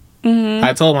house. Mm-hmm.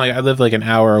 I told him, like, I live like an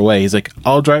hour away. He's like,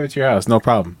 I'll drive it to your house. No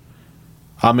problem.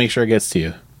 I'll make sure it gets to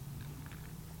you.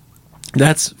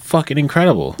 That's fucking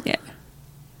incredible. Yeah.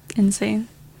 Insane.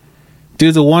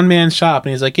 Dude's a one-man shop,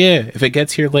 and he's like, yeah, if it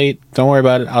gets here late, don't worry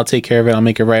about it. I'll take care of it. I'll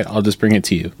make it right. I'll just bring it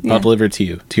to you. Yeah. I'll deliver it to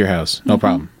you, to your house. No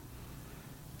problem.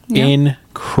 Yeah.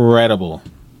 Incredible.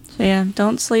 So, yeah,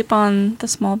 don't sleep on the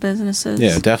small businesses.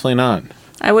 Yeah, definitely not.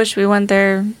 I wish we went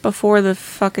there before the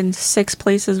fucking 6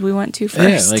 places we went to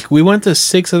first. Yeah, like, we went to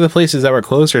 6 other places that were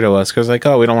closer to us because, like,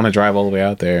 oh, we don't want to drive all the way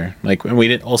out there. Like, and we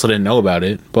didn't know about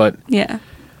it, but yeah,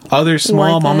 other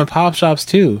small mom and pop shops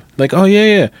too. Like, oh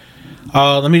yeah.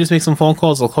 Let me just make some phone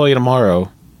calls. I'll call you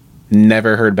tomorrow.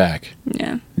 Never heard back.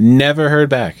 Yeah. Never heard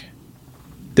back.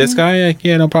 This guy,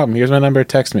 yeah, no problem. Here's my number.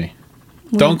 Text me.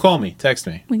 Don't call me. Text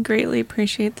me. We greatly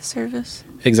appreciate the service.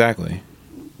 Exactly.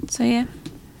 So, yeah.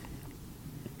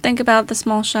 Think about the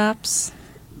small shops.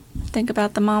 Think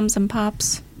about the moms and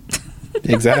pops.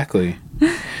 Exactly.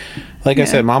 Like I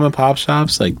said, mom and pop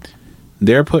shops, like,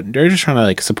 they're just trying to,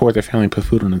 like, support their family, put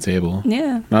food on the table.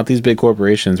 Yeah. Not these big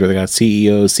corporations where they got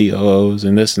CEOs, COOs,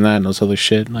 and this and that and this other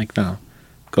shit. Like, no.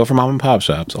 Go for mom and pop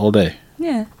shops all day.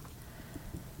 Yeah.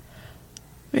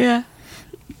 Yeah.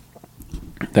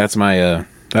 That's my,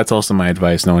 that's also my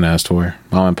advice no one asked for.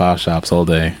 Mom and pop shops all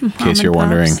day, in case you're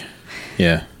wondering.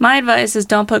 Yeah. My advice is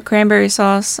don't put cranberry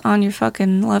sauce on your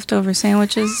fucking leftover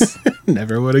sandwiches.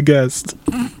 Never would have guessed.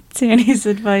 Danny's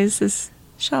advice is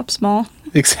shop small.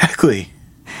 Exactly.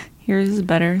 Yours is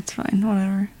better. It's fine.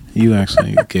 Whatever. You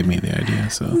actually gave me the idea,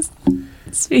 so.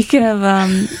 Speaking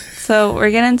of, so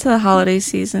we're getting into the holiday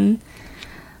season.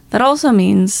 That also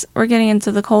means we're getting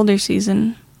into the colder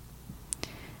season.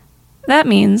 That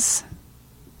means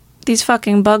these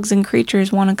fucking bugs and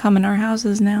creatures want to come in our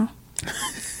houses now.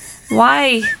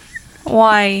 Why?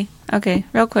 Why? Okay,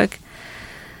 real quick.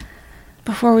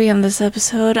 Before we end this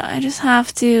episode, I just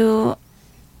have to...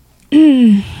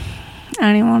 I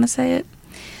don't even want to say it.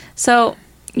 So,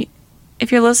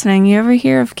 if you're listening, you ever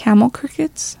hear of camel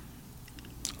crickets?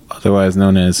 Otherwise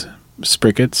known as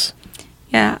sprickets.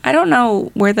 Yeah, I don't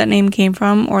know where that name came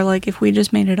from, or like if we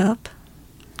just made it up.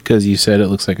 Because you said it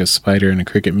looks like a spider and a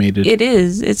cricket mated. It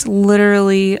is. It's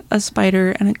literally a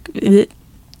spider and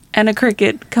a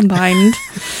cricket combined.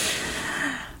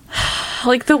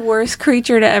 Like the worst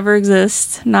creature to ever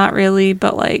exist. Not really,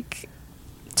 but like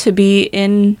to be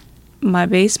in my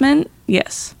basement,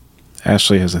 yes.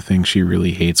 Ashley has a thing. She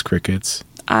really hates crickets.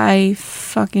 I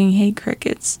fucking hate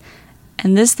crickets.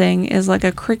 And this thing is like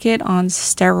a cricket on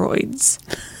steroids.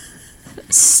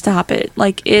 Stop it.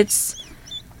 Like it's...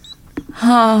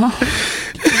 Oh.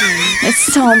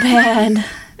 It's so bad.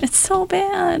 It's so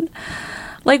bad.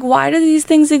 Like, why do these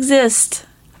things exist?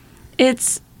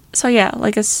 It's... So yeah,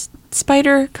 like a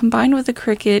spider combined with a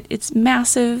cricket. It's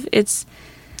massive.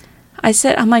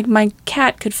 I'm like, my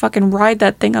cat could fucking ride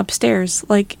that thing upstairs.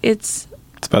 Like, it's...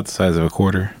 It's about the size of a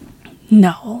quarter.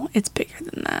 No, it's bigger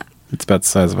than that. It's about the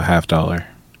size of a $50.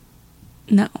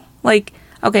 No. Like,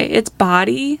 okay, its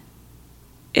body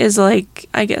is like,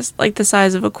 I guess, like the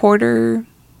size of a quarter,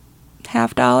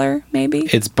 $50, maybe?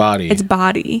 Its body. Its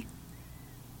body.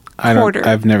 Quarter.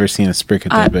 I've never seen a spricket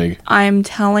that big. I'm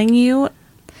telling you.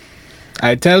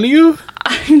 I tell you?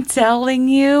 I'm telling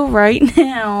you right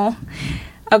now.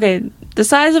 Okay, the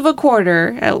size of a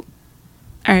quarter. All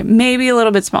right, maybe a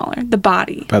little bit smaller. The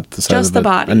body. About the size just of the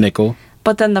body. A nickel.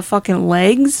 But then the fucking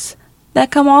legs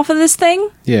that come off of this thing?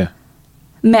 Yeah.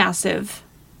 Massive.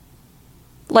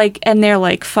 Like, and they're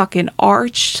like fucking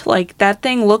arched. Like, that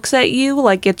thing looks at you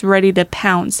like it's ready to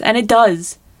pounce. And it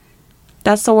does.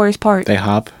 That's the worst part. They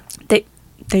hop?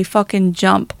 They fucking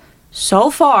jump so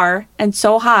far and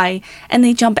so high, and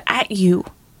they jump at you.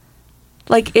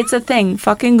 Like, it's a thing.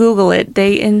 Fucking Google it.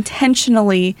 They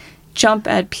intentionally jump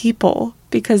at people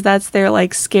because that's their,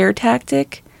 like, scare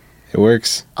tactic. It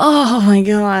works. Oh, my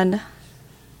God.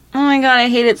 Oh, my God. I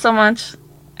hate it so much.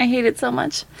 I hate it so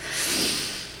much.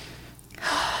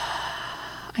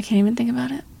 I can't even think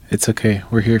about it. It's okay.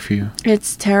 We're here for you.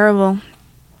 It's terrible.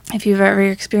 If you've ever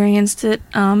experienced it,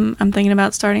 I'm thinking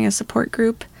about starting a support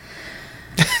group.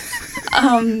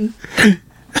 It's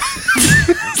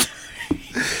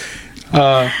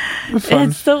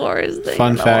the worst thing.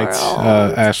 Fun fact: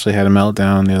 Ashley had a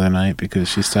meltdown the other night because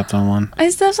she stepped on one. I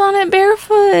stepped on it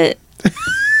barefoot.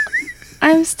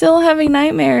 I'm still having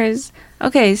nightmares.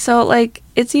 Okay, so like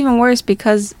it's even worse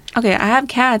because I have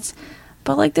cats,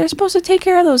 but like they're supposed to take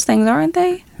care of those things, aren't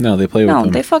they? No, they play with them.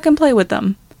 No, they fucking play with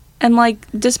them. And, like,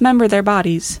 dismember their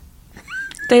bodies.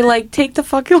 They, like, take the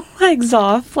fucking legs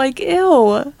off. Like,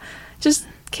 ew. Just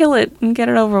kill it and get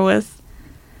it over with.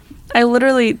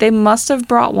 They must have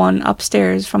brought one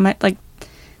upstairs from it. Like,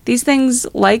 these things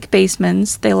like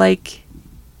basements. They like,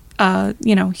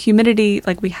 humidity.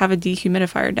 Like, we have a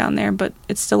dehumidifier down there, but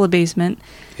it's still a basement.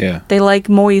 Yeah. They like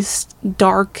moist,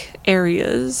 dark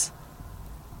areas.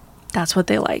 That's what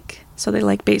they like. So they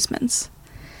like basements.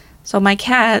 So my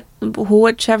cat,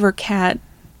 whichever cat,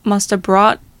 must have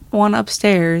brought one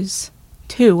upstairs.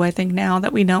 2, I think now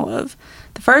that we know of.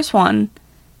 The first one,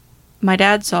 my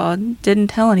dad saw, didn't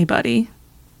tell anybody.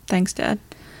 Thanks, Dad.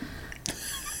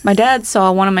 My dad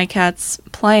saw one of my cats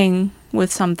playing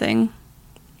with something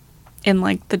in,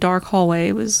 like, the dark hallway.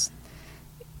 It was,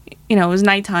 it was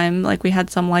nighttime. Like, we had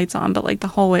some lights on, but, like, the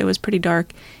hallway was pretty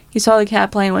dark. He saw the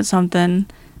cat playing with something.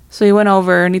 So he went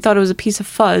over and he thought it was a piece of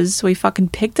fuzz. So he fucking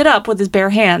picked it up with his bare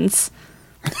hands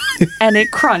and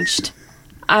it crunched.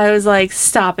 I was like,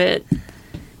 stop it.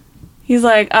 He's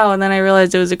like, oh, and then I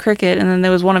realized it was a cricket and then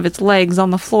there was one of its legs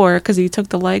on the floor because he took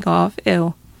the leg off.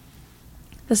 Ew.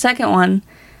 The second one,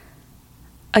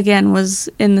 again, was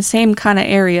in the same kind of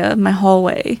area, my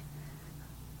hallway.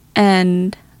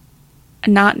 And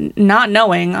not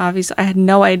knowing, obviously, I had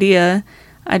no idea.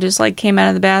 I just, like, came out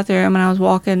of the bathroom and I was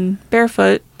walking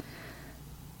barefoot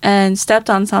and stepped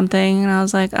on something and I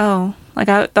was like, oh, like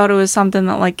I thought it was something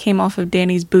that like came off of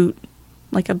Danny's boot,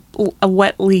 like a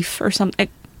wet leaf or something.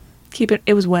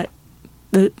 It was wet.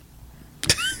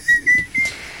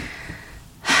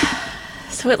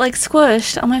 So it like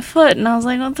squished on my foot and I was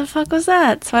like, what the fuck was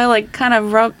that? So I like kind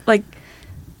of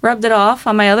rubbed it off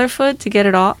on my other foot to get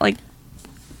it off. Like,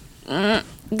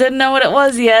 didn't know what it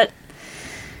was yet.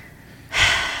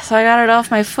 So I got it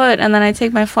off my foot, and then I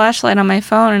take my flashlight on my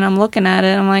phone, and I'm looking at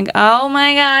it. I'm like, oh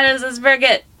my god, is this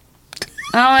cricket?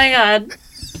 Oh my god.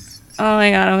 Oh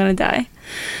my god, I'm gonna die.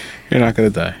 You're not gonna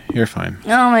die. You're fine.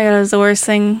 Oh my god, it was the worst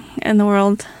thing in the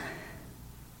world.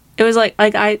 It was like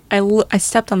I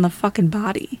stepped on the fucking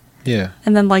body. Yeah.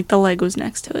 And then, like, the leg was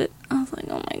next to it. I was like,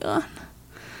 oh my god.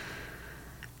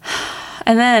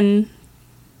 And then,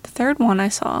 the third one I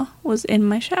saw was in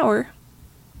my shower,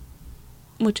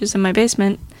 which is in my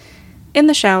basement. In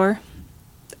the shower,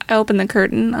 I opened the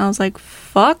curtain. I was like,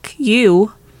 fuck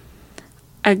you.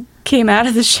 I came out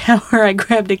of the shower. I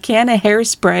grabbed a can of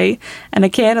hairspray and a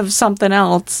can of something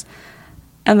else.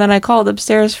 And then I called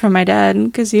upstairs for my dad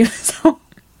because he was home.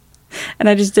 And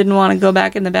I just didn't want to go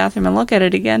back in the bathroom and look at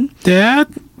it again. Dad?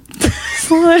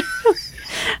 I'm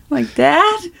like,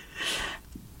 Dad?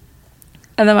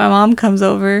 And then my mom comes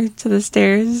over to the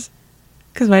stairs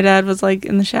because my dad was like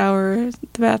in the shower, or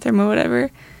the bathroom or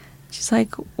whatever. She's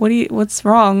like, what's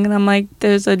wrong? And I'm like,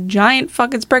 there's a giant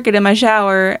fucking spricket in my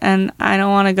shower and I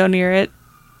don't want to go near it.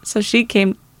 So she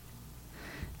came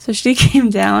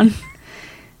down.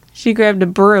 She grabbed a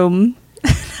broom.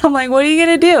 I'm like, what are you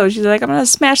going to do? She's like, I'm going to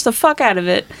smash the fuck out of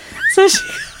it. So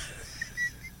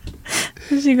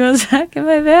she goes back in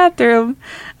my bathroom.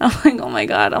 I'm like, oh my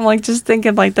god. I'm like, just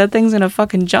thinking like that thing's going to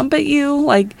fucking jump at you.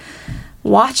 Like,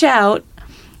 watch out.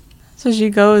 So she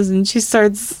goes and she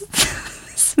starts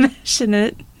smashing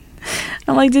it.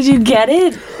 I'm like, did you get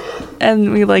it?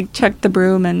 And we like checked the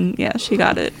broom and yeah, she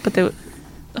got it. But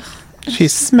she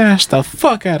smashed the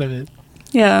fuck out of it.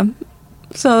 Yeah.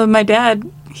 So my dad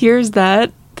hears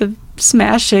that, the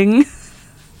smashing.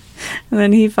 And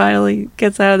then he finally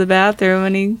gets out of the bathroom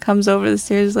and he comes over the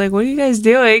stairs like, what are you guys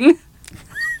doing?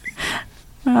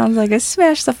 And I was like, I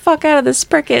smashed the fuck out of this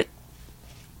spricket.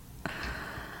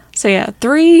 So yeah,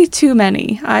 3 too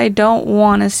many. I don't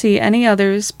want to see any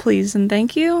others, please and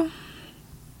thank you.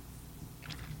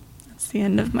 That's the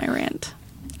end of my rant.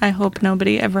 I hope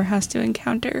nobody ever has to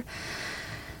encounter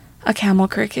a camel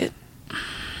cricket.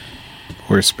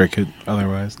 Or spricket,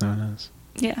 otherwise known as.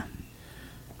 Yeah.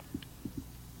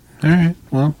 Alright,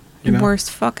 well, you know.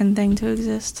 Worst fucking thing to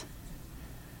exist.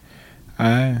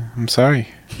 I'm sorry,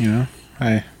 you know.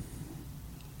 I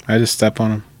just step on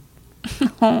them.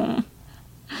 Oh.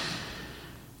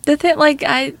 The thing, like,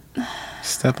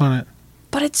 step on it.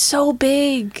 But it's so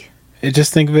big.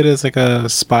 Just think of it as like a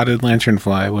spotted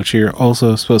lanternfly, which you're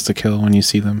also supposed to kill when you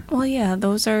see them. Well, yeah,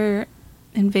 those are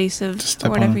invasive, or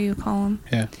whatever you call them.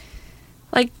 Yeah.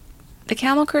 Like, the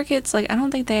camel crickets, like, I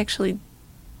don't think they actually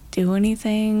do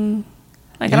anything.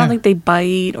 Like, yeah. I don't think they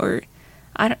bite, or...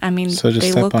 I mean, so just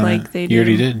they step look on like it. they do. You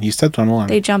already did. You stepped on one.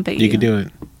 They jump at you. You could do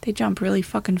it. They jump really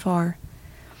fucking far.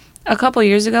 A couple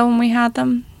years ago when we had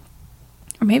them,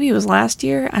 or maybe it was last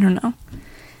year, I don't know.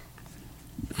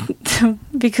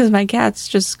 Because my cats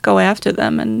just go after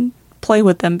them and play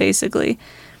with them, basically.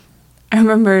 I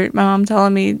remember my mom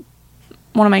telling me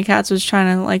one of my cats was trying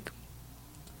to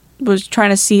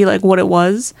see, like, what it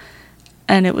was.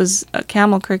 And it was a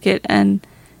camel cricket, and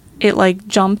it, like,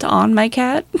 jumped on my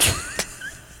cat.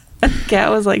 The cat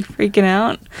was, like, freaking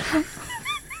out.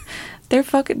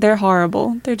 They're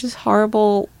horrible. They're just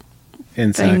horrible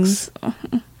insects.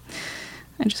 Things.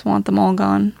 I just want them all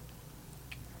gone.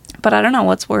 But I don't know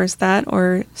what's worse, that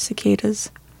or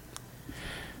cicadas.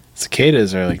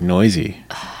 Cicadas are, like, noisy.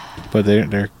 But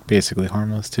they're basically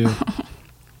harmless, too.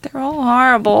 They're all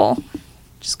horrible.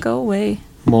 Just go away.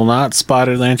 Well, not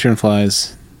spotted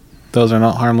lanternflies. Those are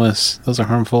not harmless. Those are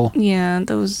harmful. Yeah,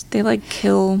 they, like,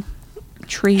 kill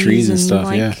trees and stuff,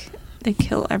 like, yeah. They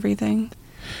kill everything.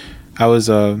 I was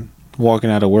walking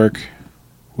out of work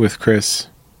with Chris.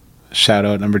 Shout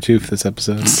out number 2 for this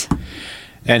episode.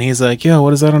 And he's like, yo,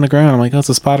 what is that on the ground? I'm like, oh, it's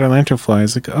a spotted lanternfly.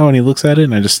 He's like, oh, and he looks at it,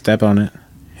 and I just step on it.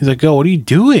 He's like, "Yo, what are you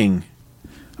doing?"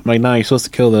 I'm like, "No, you're supposed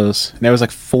to kill those." And there was like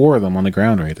 4 of them on the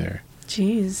ground right there.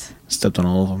 Jeez. Stepped on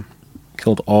all of them.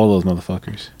 Killed all those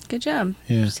motherfuckers. Good job.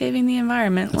 Yeah. Saving the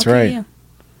environment. That's Look right. At you.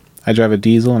 I drive a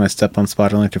diesel and I step on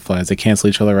spotted electric-flies. They cancel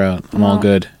each other out. I'm all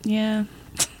good. Yeah.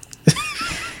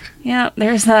 Yeah,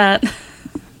 there's that.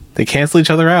 They cancel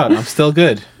each other out. I'm still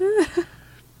good.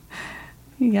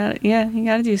 You got it. Yeah, you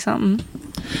got to do something.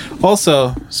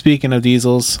 Also, speaking of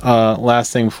diesels,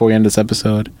 last thing before we end this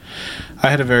episode, I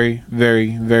had a very,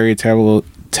 very, very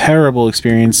terrible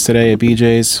experience today at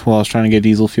BJ's while I was trying to get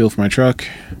diesel fuel for my truck.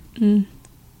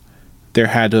 There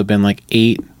had to have been like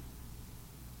 8,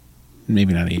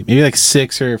 maybe not 8, maybe like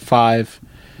 6 or 5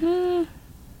 dumb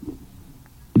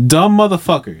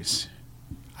motherfuckers.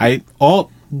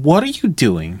 What are you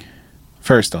doing?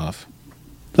 First off,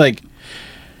 like,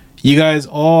 you guys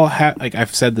all have, like,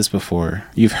 I've said this before.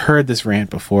 You've heard this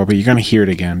rant before, but you're going to hear it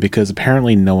again because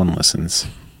apparently no one listens.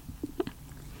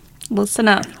 Listen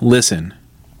up. Listen.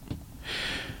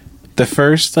 The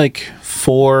first, like,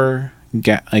 4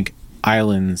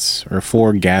 islands or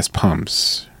 4 gas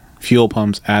pumps, fuel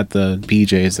pumps at the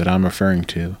BJ's that I'm referring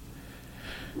to,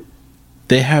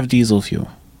 they have diesel fuel.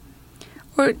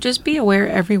 Or just be aware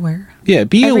everywhere. Yeah,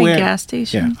 be aware. Every gas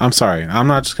station. Yeah, I'm sorry. I'm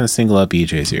not just going to single out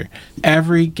BJ's here.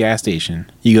 Every gas station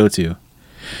you go to,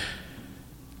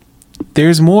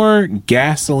 there's more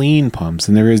gasoline pumps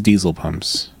than there is diesel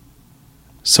pumps.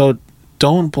 So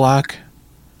don't block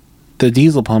the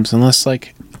diesel pumps unless,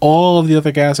 like, all of the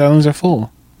other gas islands are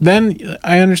full. Then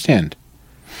I understand.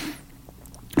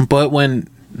 But when,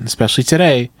 especially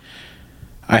today,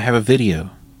 I have a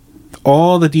video.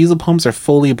 All the diesel pumps are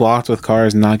fully blocked with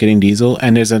cars not getting diesel,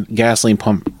 and there's a gasoline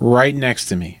pump right next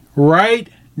to me. Right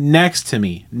next to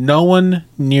me. No one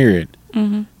near it.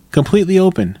 Mm-hmm. Completely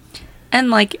open. And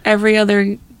like every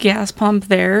other gas pump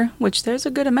there, which there's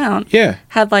a good amount,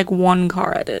 had like 1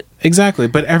 car at it. Exactly.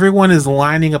 But everyone is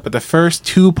lining up at the first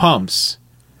 2 pumps.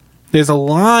 There's a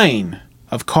line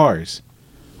of cars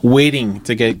waiting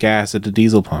to get gas at the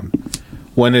diesel pump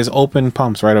when there's open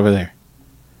pumps right over there.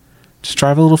 Just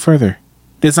drive a little further.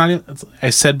 It's not even,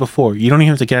 I said before, you don't even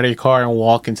have to get out of your car and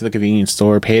walk into the convenience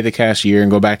store, pay the cashier,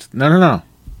 and go back to... No.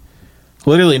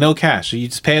 Literally, no cash. You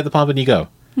just pay at the pump and you go.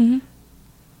 Mm-hmm.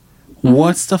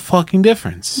 What's the fucking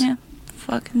difference? Yeah.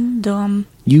 Fucking dumb.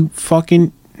 You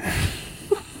fucking...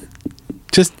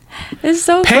 Just... It's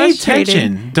so pay frustrating.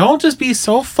 attention. Don't just be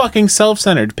so fucking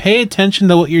self-centered. Pay attention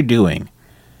to what you're doing.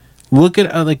 Look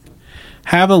at,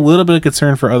 have a little bit of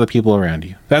concern for other people around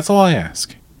you. That's all I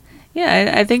ask.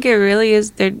 Yeah, I think it really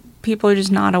is that people are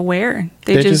just not aware.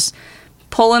 They just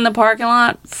pull in the parking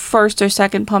lot, first or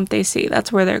second pump they see. That's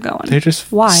where they're going. They're just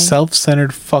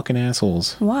self-centered fucking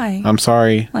assholes. Why? I'm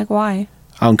sorry. Like, why?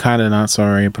 I'm kind of not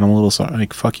sorry, but I'm a little sorry.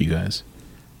 Like, fuck you guys.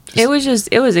 It was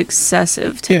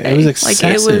excessive today. Yeah, it was excessive.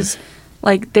 Like, it was,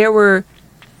 like,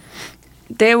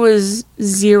 there was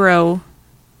 0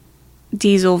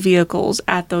 diesel vehicles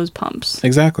at those pumps.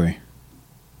 Exactly.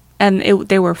 And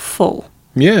they were full.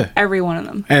 Yeah. Every one of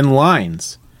them. And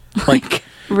lines. Like,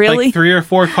 really? Like 3 or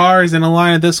 4 cars in a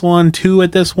line at this one, 2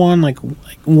 at this one. Like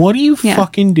what are you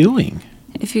fucking doing?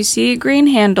 If you see a green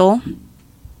handle,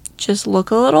 just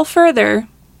look a little further,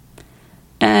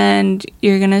 and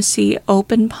you're going to see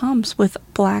open pumps with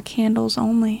black handles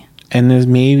only. And there's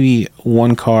maybe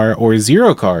 1 car or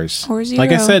 0 cars. Or 0.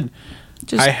 Like I said,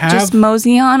 just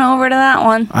mosey on over to that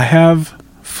one. I have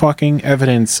fucking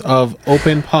evidence of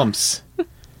open pumps.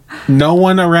 No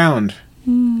one around.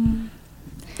 And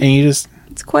you just...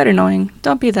 It's quite annoying.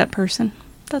 Don't be that person.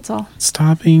 That's all.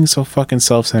 Stop being so fucking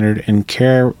self-centered and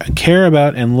care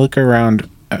about and look around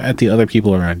at the other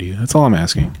people around you. That's all I'm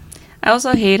asking. I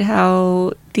also hate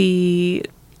how the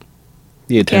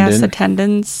gas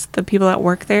attendants, the people that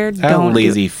work there,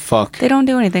 fuck. They don't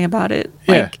do anything about it.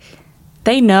 Yeah. Like,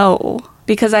 they know,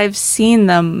 because I've seen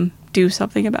them do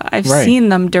something about it. I've seen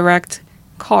them direct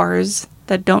cars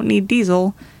that don't need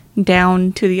diesel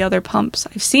down to the other pumps.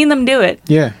 I've seen them do it.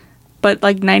 Yeah. But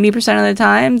like 90% of the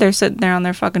time, they're sitting there on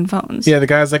their fucking phones. Yeah, the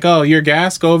guy's like, oh, your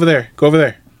gas? Go over there. Go over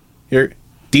there. Your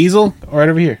diesel? Right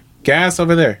over here. Gas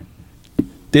over there.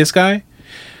 This guy?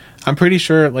 I'm pretty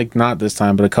sure, like, not this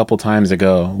time, but a couple times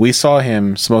ago, we saw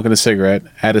him smoking a cigarette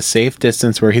at a safe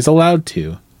distance where he's allowed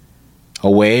to.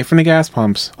 Away from the gas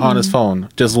pumps, on his phone,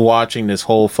 just watching this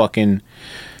whole fucking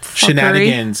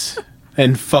shenanigans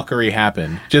and fuckery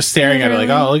happen. Just staring at it like,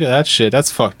 oh, look at that shit.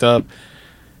 That's fucked up.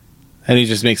 And he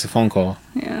just makes a phone call.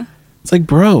 Yeah. It's like,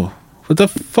 bro, what the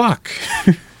fuck?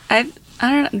 I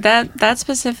don't know. That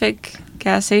specific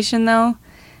gas station, though,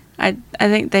 I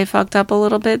think they fucked up a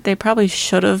little bit. They probably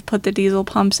should have put the diesel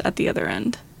pumps at the other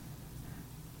end.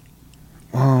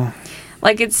 Well,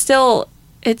 like, it's the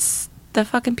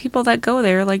fucking people that go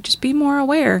there. Like, just be more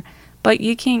aware. But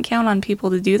you can't count on people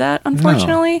to do that,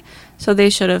 unfortunately. No. So they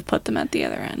should have put them at the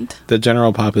other end. The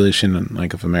general population,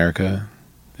 like, of America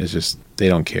is just, they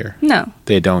don't care. No.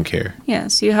 They don't care. Yeah,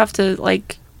 so you have to,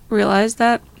 like, realize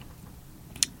that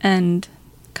and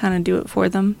kind of do it for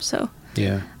them. So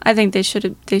yeah, I think they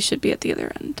should be at the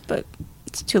other end, but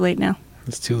it's too late now.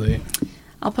 It's too late.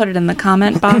 I'll put it in the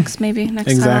comment box maybe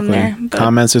next time I'm there. But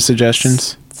comments or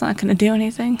suggestions? It's not going to do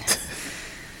anything.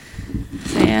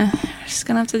 So yeah, we're just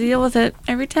going to have to deal with it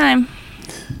every time.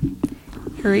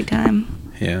 Every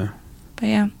time. Yeah. But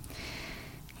yeah.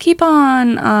 Keep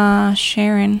on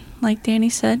sharing, like Danny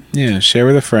said. Yeah, share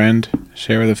with a friend.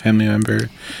 Share with a family member.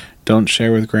 Don't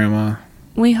share with grandma.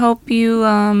 We hope you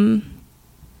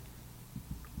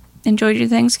enjoyed your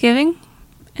Thanksgiving.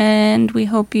 And we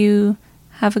hope you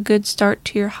have a good start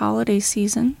to your holiday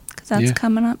season. Because that's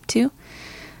coming up too.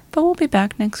 But we'll be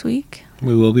back next week.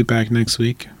 We will be back next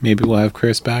week. Maybe we'll have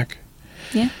Chris back.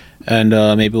 Yeah. And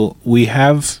maybe we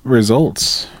have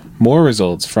results. More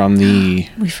results from the...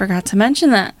 We forgot to mention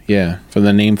that. Yeah, from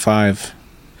the Name 5.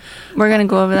 We're going to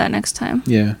go over that next time.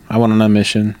 Yeah. I went on a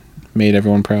mission. Made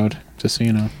everyone proud. Just so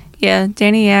you know. Yeah.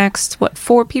 Danny asked,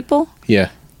 4 people? Yeah.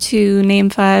 To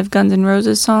name 5 Guns N'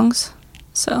 Roses songs.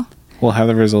 So... We'll have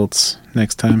the results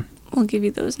next time. We'll give you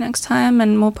those next time.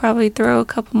 And we'll probably throw a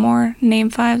couple more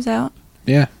Name 5s out.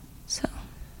 Yeah. So...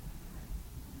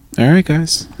 All right,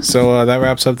 guys. So that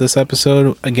wraps up this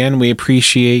episode. Again, we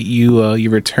appreciate you, you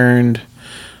returned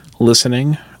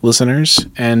listeners,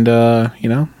 and like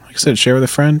I said, share with a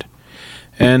friend,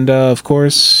 and of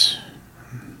course,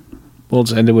 we'll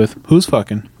just end it with who's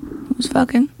fucking. Who's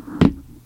fucking.